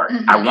the part.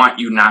 I want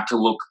you not to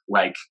look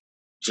like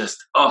just,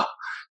 I'll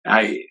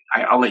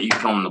let you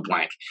fill in the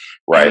blank.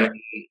 Right.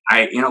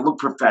 And look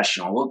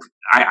professional. Look,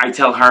 I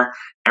tell her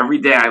every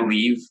day I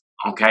leave,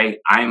 okay,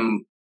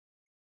 I'm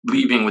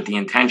leaving with the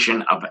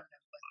intention of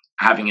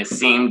having a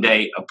same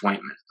day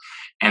appointment.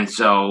 And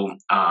so,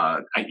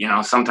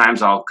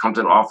 sometimes I'll come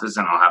to the office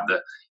and I'll have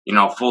the,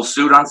 full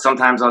suit on.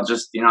 Sometimes I'll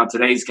just,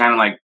 today's kind of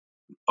like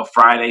a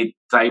Friday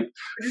type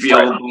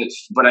feel,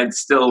 but I'd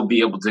still be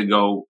able to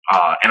go,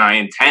 and I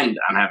intend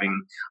on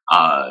having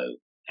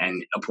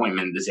an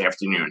appointment this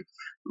afternoon.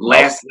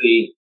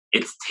 Lastly,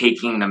 it's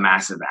taking the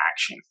massive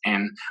action.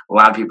 And a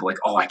lot of people are like,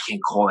 oh, I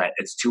can't call that.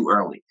 It's too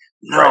early.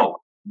 No.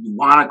 You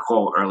want to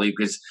call early,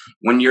 because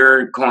when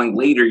you're calling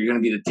later, you're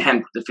going to be the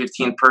 10th, the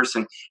 15th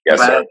person. Yes,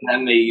 by that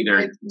time, they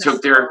either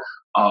took their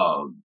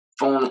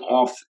phone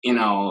off,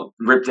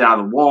 ripped it out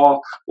of the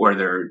wall, or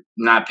they're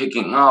not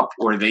picking up,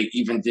 or they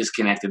even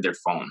disconnected their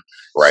phone.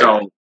 Right.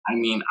 So,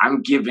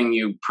 I'm giving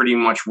you pretty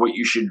much what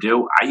you should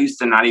do. I used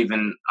to not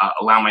even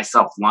allow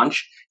myself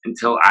lunch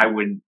until I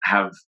would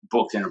have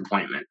booked an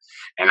appointment,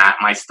 and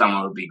my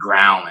stomach would be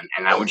growling,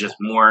 and that would just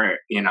more,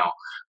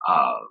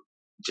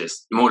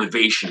 just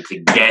motivation to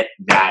get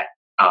that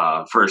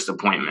first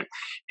appointment.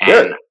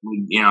 And,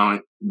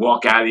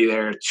 walk out of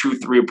there 2,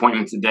 3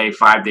 appointments a day,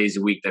 5 days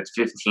a week. That's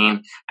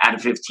 15. Out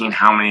of 15,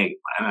 how many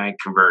am I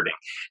converting?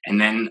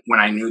 And then when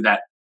I knew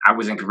that I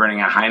wasn't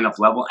converting at a high enough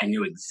level, I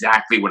knew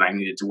exactly what I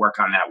needed to work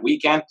on that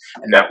weekend.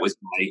 And that was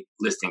my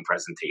listing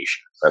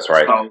presentation. That's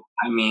right. So,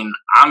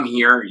 I'm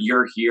here,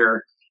 you're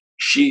here,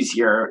 she's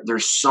here.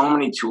 There's so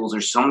many tools.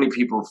 There's so many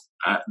people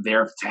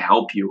there to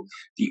help you.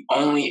 The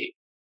only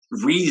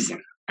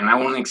reason, and I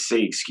won't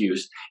say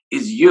excuse,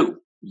 is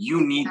you.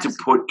 You need to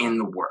put in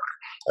the work.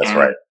 That's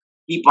right.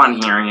 Keep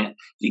on hearing it.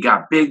 You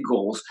got big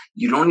goals.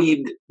 You don't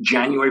need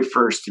January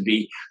 1st to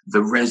be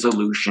the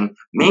resolution.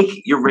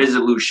 Make your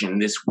resolution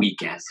this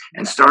weekend.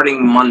 And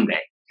starting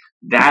Monday,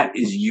 that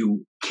is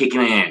you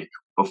kicking it in.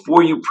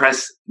 Before you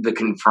press the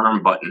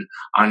confirm button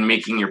on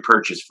making your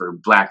purchase for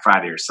Black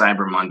Friday or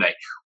Cyber Monday,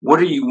 what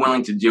are you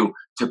willing to do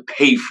to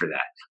pay for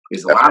that?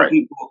 Because a lot of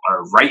people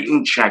are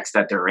writing checks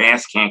that their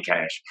ass can't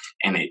cash,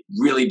 and it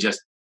really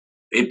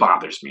it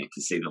bothers me,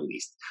 to say the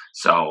least.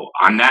 So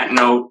on that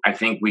note, I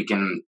think we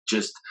can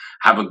just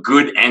have a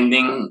good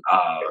ending.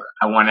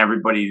 I want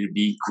everybody to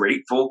be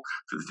grateful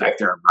for the fact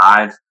they're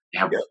alive. They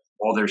have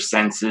all their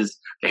senses.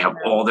 They have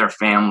all their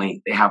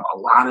family. They have a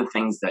lot of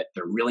things that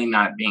they're really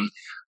not being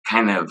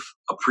kind of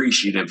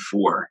appreciative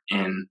for.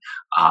 And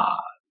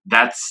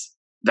that's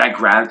that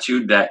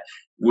gratitude that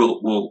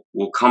will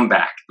come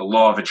back. The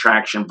law of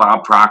attraction,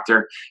 Bob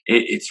Proctor,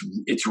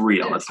 it's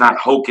real. It's not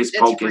hocus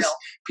pocus.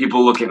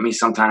 People look at me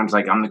sometimes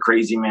like I'm the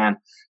crazy man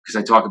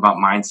because I talk about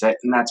mindset,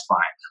 and that's fine.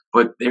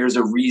 But there's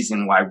a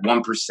reason why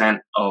 1%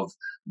 of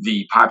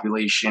the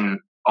population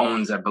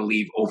owns, I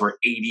believe, over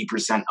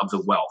 80% of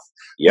the wealth.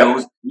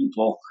 Those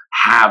people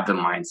have the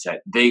mindset.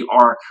 They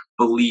are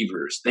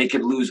believers. They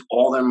could lose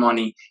all their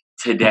money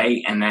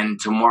today, and then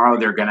tomorrow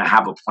they're going to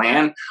have a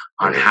plan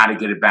on how to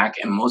get it back,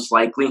 and most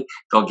likely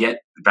they'll get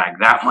back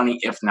that money,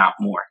 if not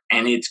more.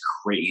 And it's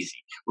crazy.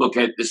 Look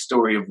at the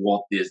story of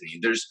Walt Disney.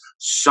 There's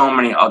so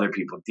many other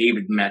people.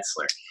 David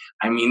Metzler.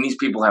 These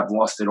people have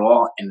lost it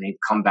all, and they've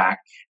come back,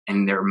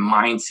 and their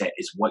mindset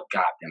is what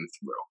got them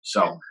through.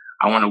 So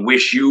I want to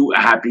wish you a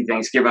happy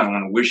Thanksgiving. I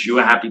want to wish you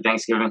a happy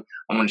Thanksgiving.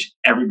 I want to wish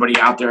everybody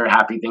out there a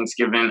happy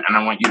Thanksgiving, and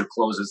I want you to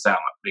close this out,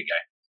 Big Guy.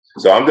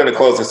 So I'm going to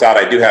close this out.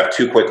 I do have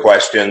 2 quick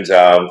questions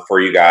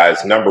for you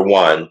guys. Number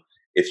one,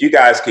 if you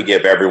guys could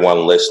give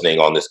everyone listening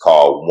on this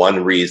call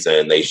one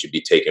reason they should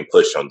be taking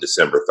push on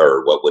December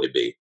 3rd, what would it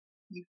be?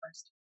 You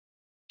first.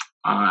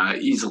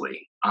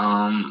 Easily.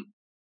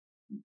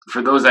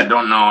 For those that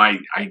don't know,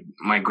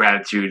 my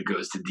gratitude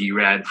goes to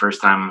D-Rad.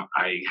 First time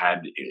I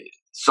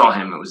saw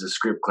him, it was a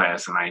script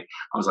class, and I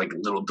was like a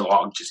little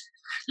dog, just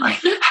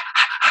like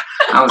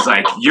I was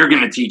like, you're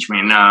going to teach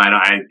me. No, I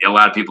don't. A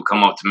lot of people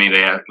come up to me.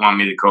 They want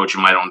me to coach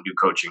them. I don't do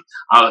coaching.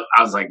 I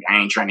was like, I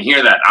ain't trying to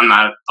hear that. I'm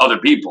not other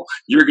people.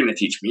 You're going to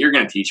teach me. You're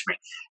going to teach me.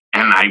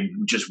 And I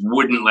just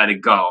wouldn't let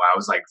it go. I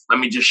was like, let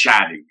me just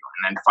shadow you.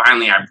 And then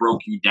finally I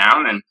broke you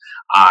down, and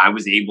I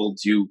was able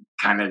to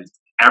kind of,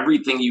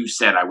 everything you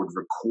said I would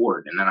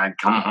record, and then I'd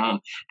come home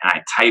and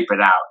I'd type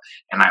it out,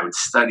 and I would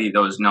study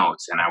those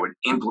notes, and I would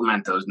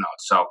implement those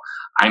notes. So,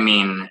 I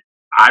mean,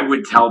 I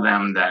would tell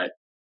them that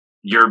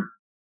you're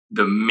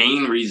the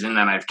main reason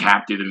that I've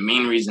capped you, the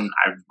main reason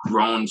I've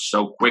grown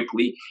so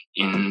quickly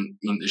in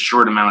the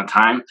short amount of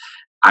time.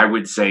 I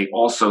would say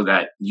also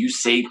that you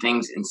say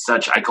things in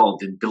such, I call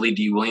it the Billy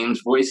D.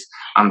 Williams voice.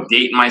 I'm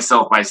dating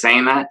myself by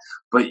saying that,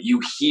 but you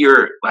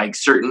hear like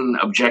certain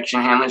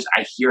objection handlers,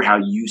 I hear how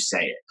you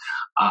say it.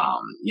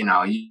 You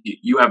know,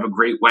 you have a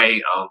great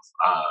way of,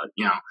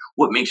 you know,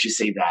 what makes you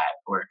say that,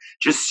 or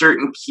just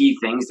certain key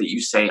things that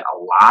you say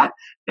a lot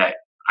that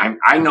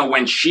I know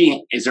when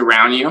she is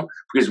around you,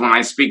 because when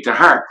I speak to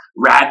her,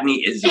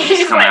 Radney is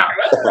coming out.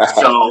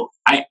 So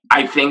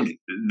I think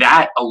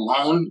that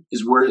alone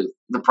is worth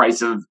the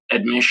price of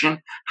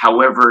admission.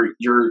 However,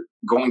 you're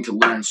going to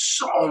learn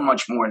so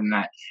much more than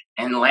that.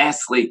 And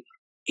lastly,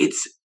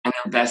 it's an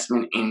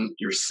investment in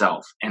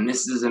yourself. And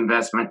this is an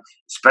investment,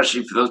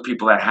 especially for those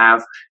people that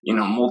have, you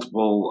know,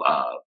 multiple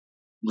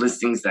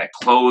listings that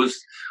close.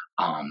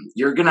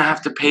 You're going to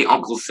have to pay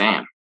Uncle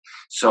Sam.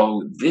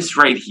 So this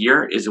right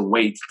here is a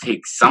way to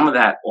take some of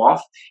that off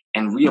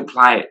and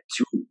reapply it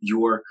to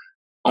your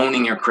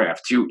owning your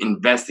craft, to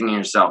investing in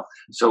yourself.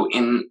 So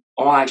in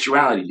all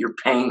actuality, you're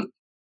paying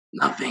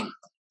nothing.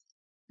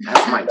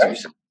 That's my 2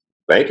 cents.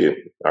 Thank you.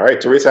 All right,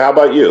 Teresa, how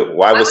about you?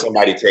 Why would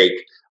somebody take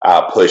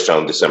Push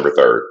on December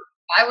 3rd?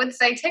 I would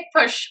say take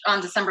Push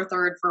on December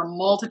 3rd for a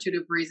multitude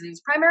of reasons,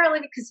 primarily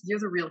because you're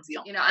the real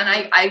deal. You know, and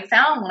I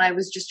found when I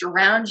was just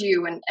around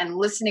you and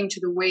listening to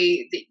the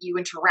way that you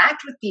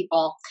interact with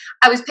people,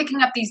 I was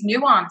picking up these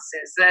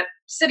nuances that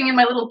sitting in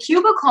my little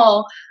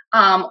cubicle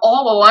all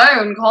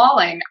alone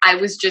calling, I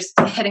was just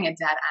hitting a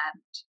dead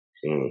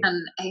end.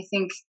 And I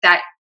think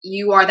that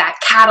you are that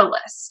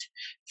catalyst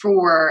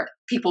for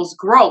people's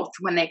growth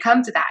when they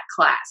come to that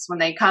class, when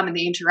they come and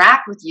they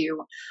interact with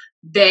you.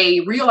 They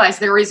realize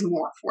there is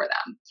more for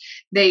them.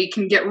 They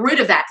can get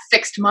rid of that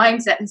fixed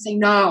mindset and say,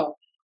 no,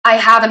 I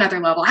have another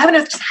level. I have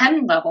another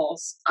 10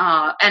 levels.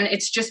 And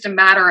it's just a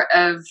matter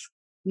of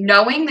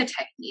knowing the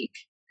technique,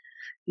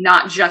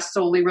 not just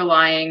solely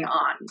relying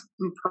on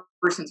a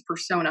person's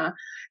persona,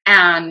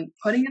 and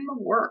putting in the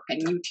work.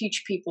 And you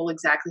teach people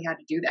exactly how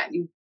to do that.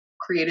 You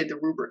created the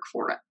rubric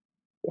for it.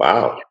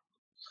 Wow.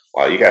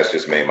 Well, you guys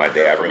just made my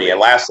day for me. And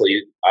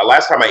lastly,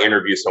 last time I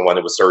interviewed someone,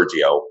 it was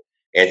Sergio.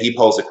 And he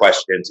posed a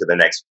question to the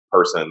next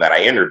person that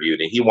I interviewed.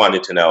 And he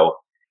wanted to know,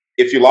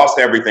 if you lost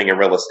everything in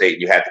real estate,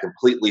 you had to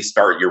completely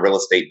start your real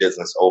estate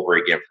business over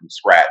again from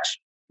scratch.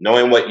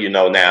 Knowing what you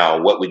know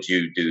now, what would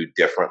you do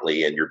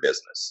differently in your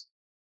business?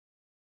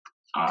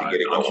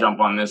 I'll jump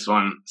on this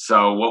one.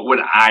 So what would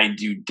I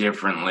do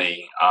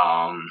differently?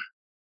 I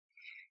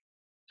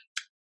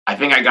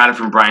think I got it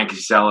from Brian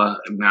Casella.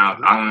 Now,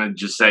 I'm going to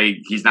just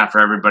say he's not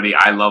for everybody.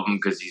 I love him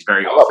because he's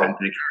very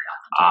authentic.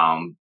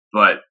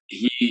 But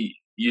he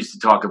used to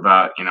talk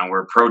about, you know,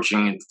 we're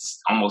approaching,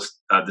 it's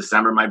almost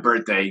December, my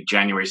birthday,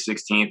 January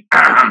 16th.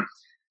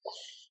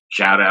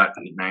 Shout out,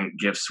 man,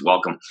 gifts,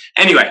 welcome.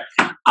 Anyway,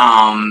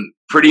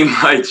 pretty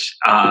much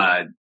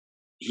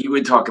he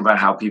would talk about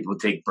how people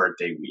take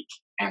birthday week,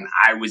 and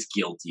I was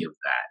guilty of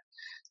that.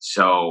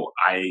 So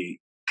I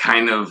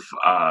kind of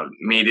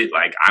made it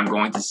like, I'm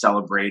going to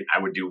celebrate. I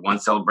would do one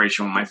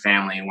celebration with my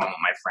family and one with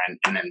my friend,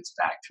 and then it's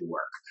back to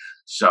work.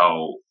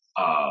 So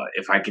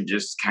if I could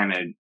just kind of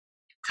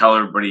tell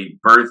everybody,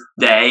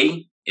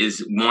 birthday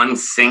is one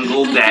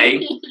single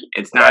day.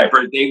 It's not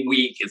birthday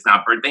week. It's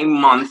not birthday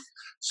month.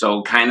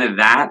 So kind of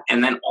that.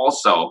 And then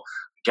also,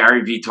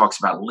 Gary Vee talks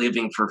about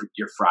living for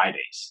your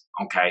Fridays,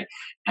 okay?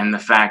 And the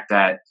fact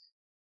that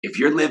if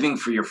you're living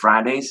for your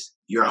Fridays,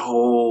 your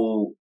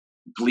whole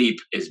bleep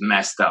is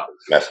messed up.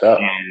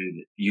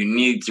 And you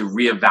need to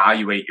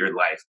reevaluate your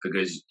life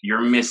because you're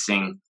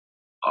missing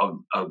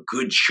a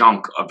good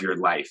chunk of your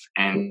life.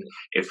 And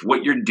if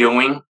what you're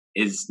doing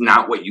is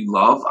not what you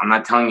love, I'm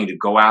not telling you to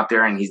go out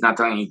there, and he's not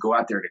telling you to go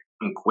out there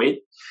and quit,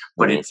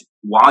 but it's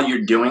while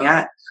you're doing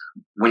that,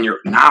 when you're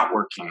not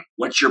working,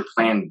 what's your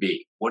plan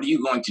B? What are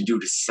you going to do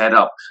to set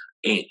up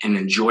an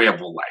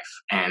enjoyable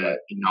life? And,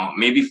 you know,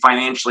 maybe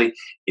financially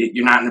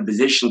you're not in a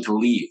position to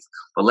leave,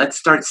 but let's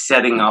start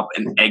setting up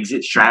an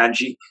exit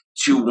strategy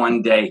to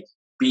one day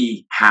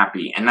be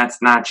happy. And that's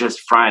not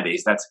just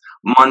Fridays. That's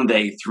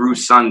Monday through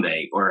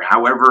Sunday, or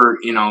however,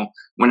 you know,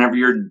 whenever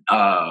your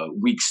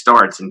week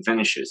starts and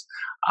finishes.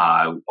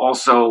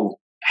 Also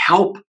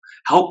help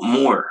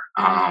more.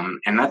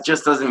 And that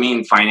just doesn't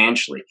mean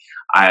financially.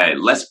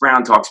 Les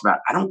Brown talks about,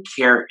 I don't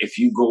care if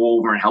you go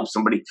over and help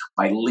somebody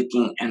by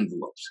licking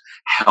envelopes.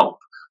 Help.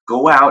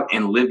 Go out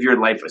and live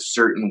your life a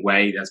certain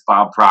way. That's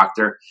Bob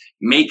Proctor.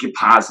 Make a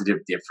positive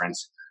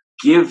difference.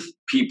 Give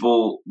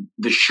people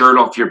the shirt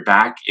off your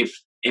back.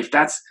 If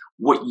that's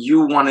what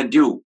you want to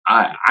do.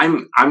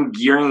 I'm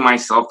gearing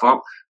myself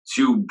up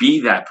to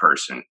be that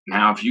person.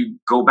 Now, if you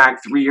go back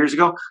 3 years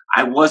ago,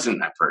 I wasn't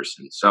that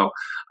person. So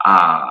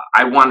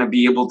I want to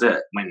be able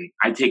to, when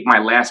I take my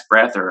last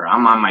breath or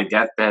I'm on my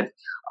deathbed,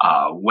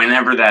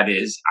 whenever that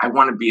is, I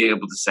want to be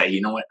able to say,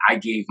 you know what, I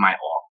gave my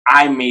all.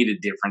 I made a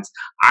difference.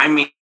 I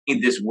made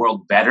this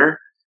world better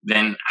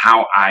than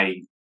how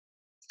I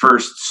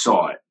first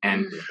saw it.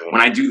 And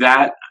when I do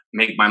that,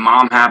 make my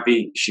mom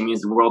happy. She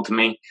means the world to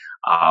me.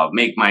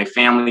 Make my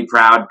family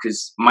proud,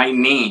 because my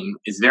name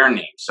is their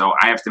name. So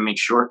I have to make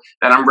sure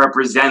that I'm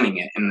representing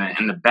it in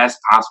the best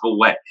possible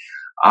way.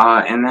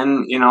 And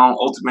then,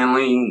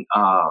 ultimately,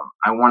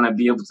 I want to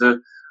be able to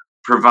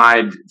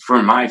provide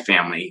for my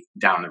family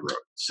down the road.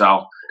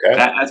 So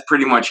that's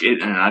pretty much it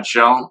in a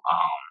nutshell.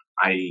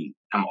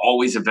 I'm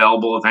always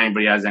available if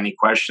anybody has any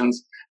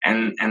questions.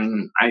 And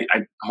I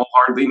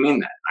wholeheartedly mean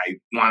that. I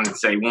want to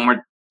say one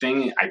more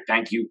thing. I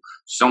thank you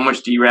so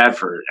much, D-Rad,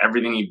 for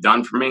everything you've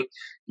done for me.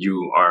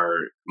 You are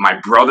my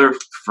brother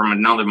from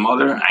another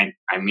mother.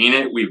 I mean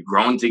it. We've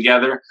grown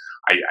together.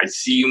 I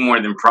see you more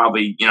than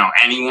probably,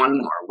 anyone,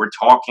 or we're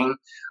talking.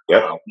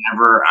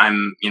 Whenever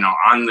I'm,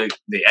 on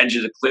the edge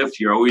of the cliff,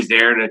 you're always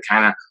there to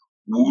kind of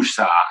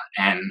woosah.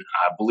 And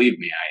believe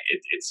me,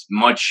 it's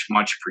much,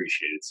 much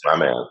appreciated. So.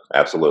 My man.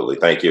 Absolutely.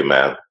 Thank you,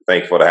 man.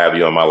 Thankful to have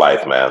you in my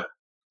life, man.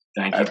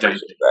 Thank you. I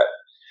appreciate that.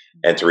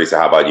 And Teresa,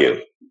 how about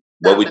you?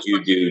 What would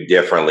you do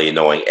differently,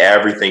 knowing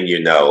everything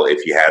you know,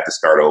 if you had to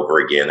start over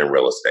again in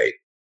real estate?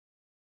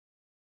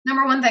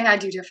 Number one thing I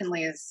do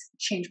differently is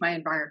change my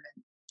environment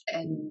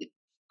and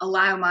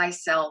allow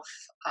myself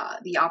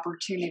the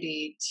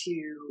opportunity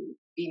to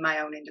be my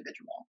own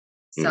individual.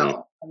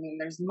 So,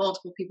 there's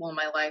multiple people in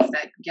my life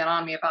that get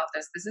on me about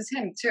this. This is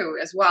him too,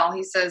 as well.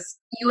 He says,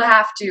 you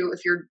have to, if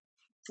you're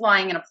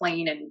flying in a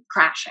plane and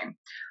crashing,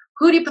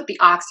 who do you put the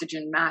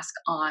oxygen mask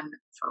on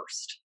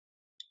first?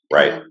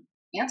 Right. And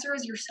the answer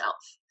is yourself.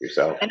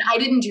 Yourself. And I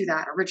didn't do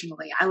that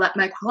originally. I let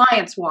my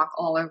clients walk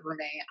all over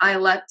me. I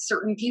let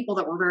certain people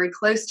that were very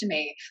close to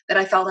me, that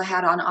I felt I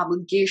had an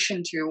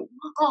obligation to,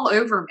 walk all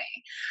over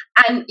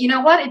me. And you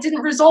know what? It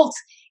didn't result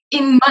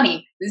in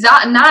money.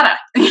 Nada.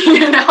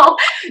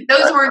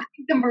 Those were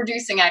income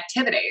producing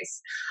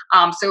activities.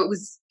 So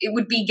it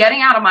would be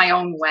getting out of my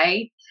own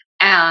way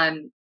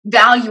and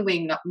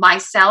valuing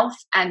myself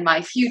and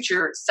my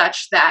future,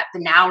 such that the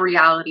now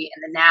reality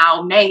and the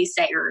now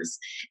naysayers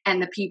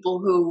and the people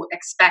who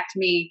expect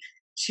me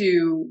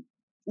to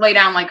lay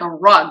down like a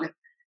rug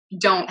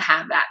don't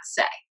have that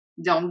say,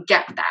 don't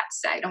get that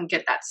say, don't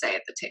get that say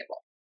at the table.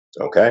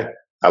 Okay.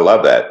 I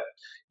love that.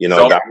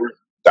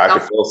 Dr.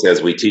 Phil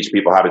says we teach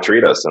people how to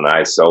treat us, and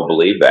I so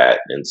believe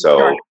that. And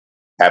so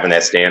having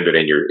that standard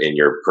in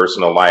your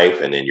personal life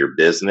and in your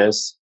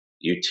business,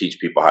 you teach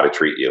people how to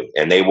treat you,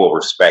 and they will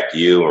respect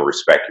you and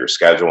respect your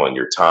schedule and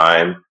your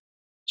time,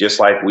 just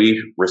like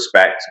we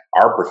respect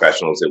our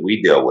professionals that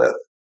we deal with.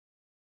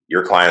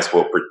 Your clients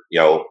will,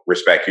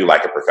 respect you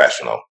like a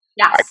professional.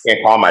 Yes. I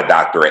can't call my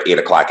doctor at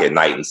 8:00 at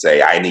night and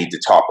say, I need to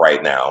talk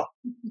right now.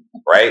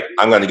 Right.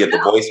 I'm going to get the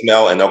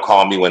voicemail and they'll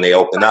call me when they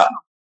open up.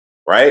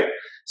 Right.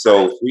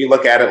 So if we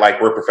look at it like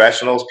we're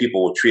professionals,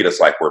 people will treat us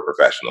like we're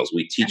professionals.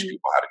 We teach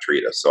people how to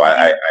treat us. So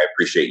I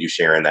appreciate you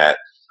sharing that.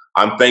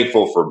 I'm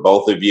thankful for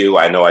both of you.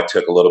 I know I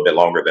took a little bit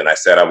longer than I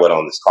said I would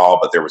on this call,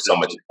 but there was so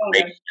much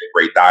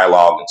great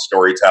dialogue and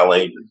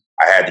storytelling.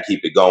 I had to keep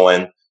it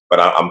going,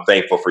 but I'm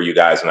thankful for you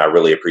guys, and I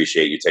really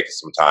appreciate you taking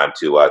some time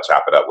to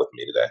chop it up with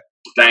me today.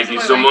 Thank you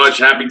so much.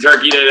 Happy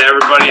Turkey Day to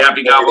everybody.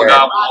 Happy Gobble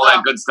Gobble, all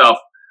that good stuff.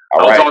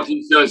 I'll talk to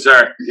you soon,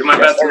 sir. Give my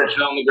best to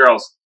Michelle and the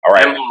girls. All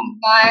right.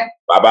 Bye.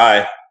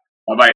 Bye-bye. Bye-bye.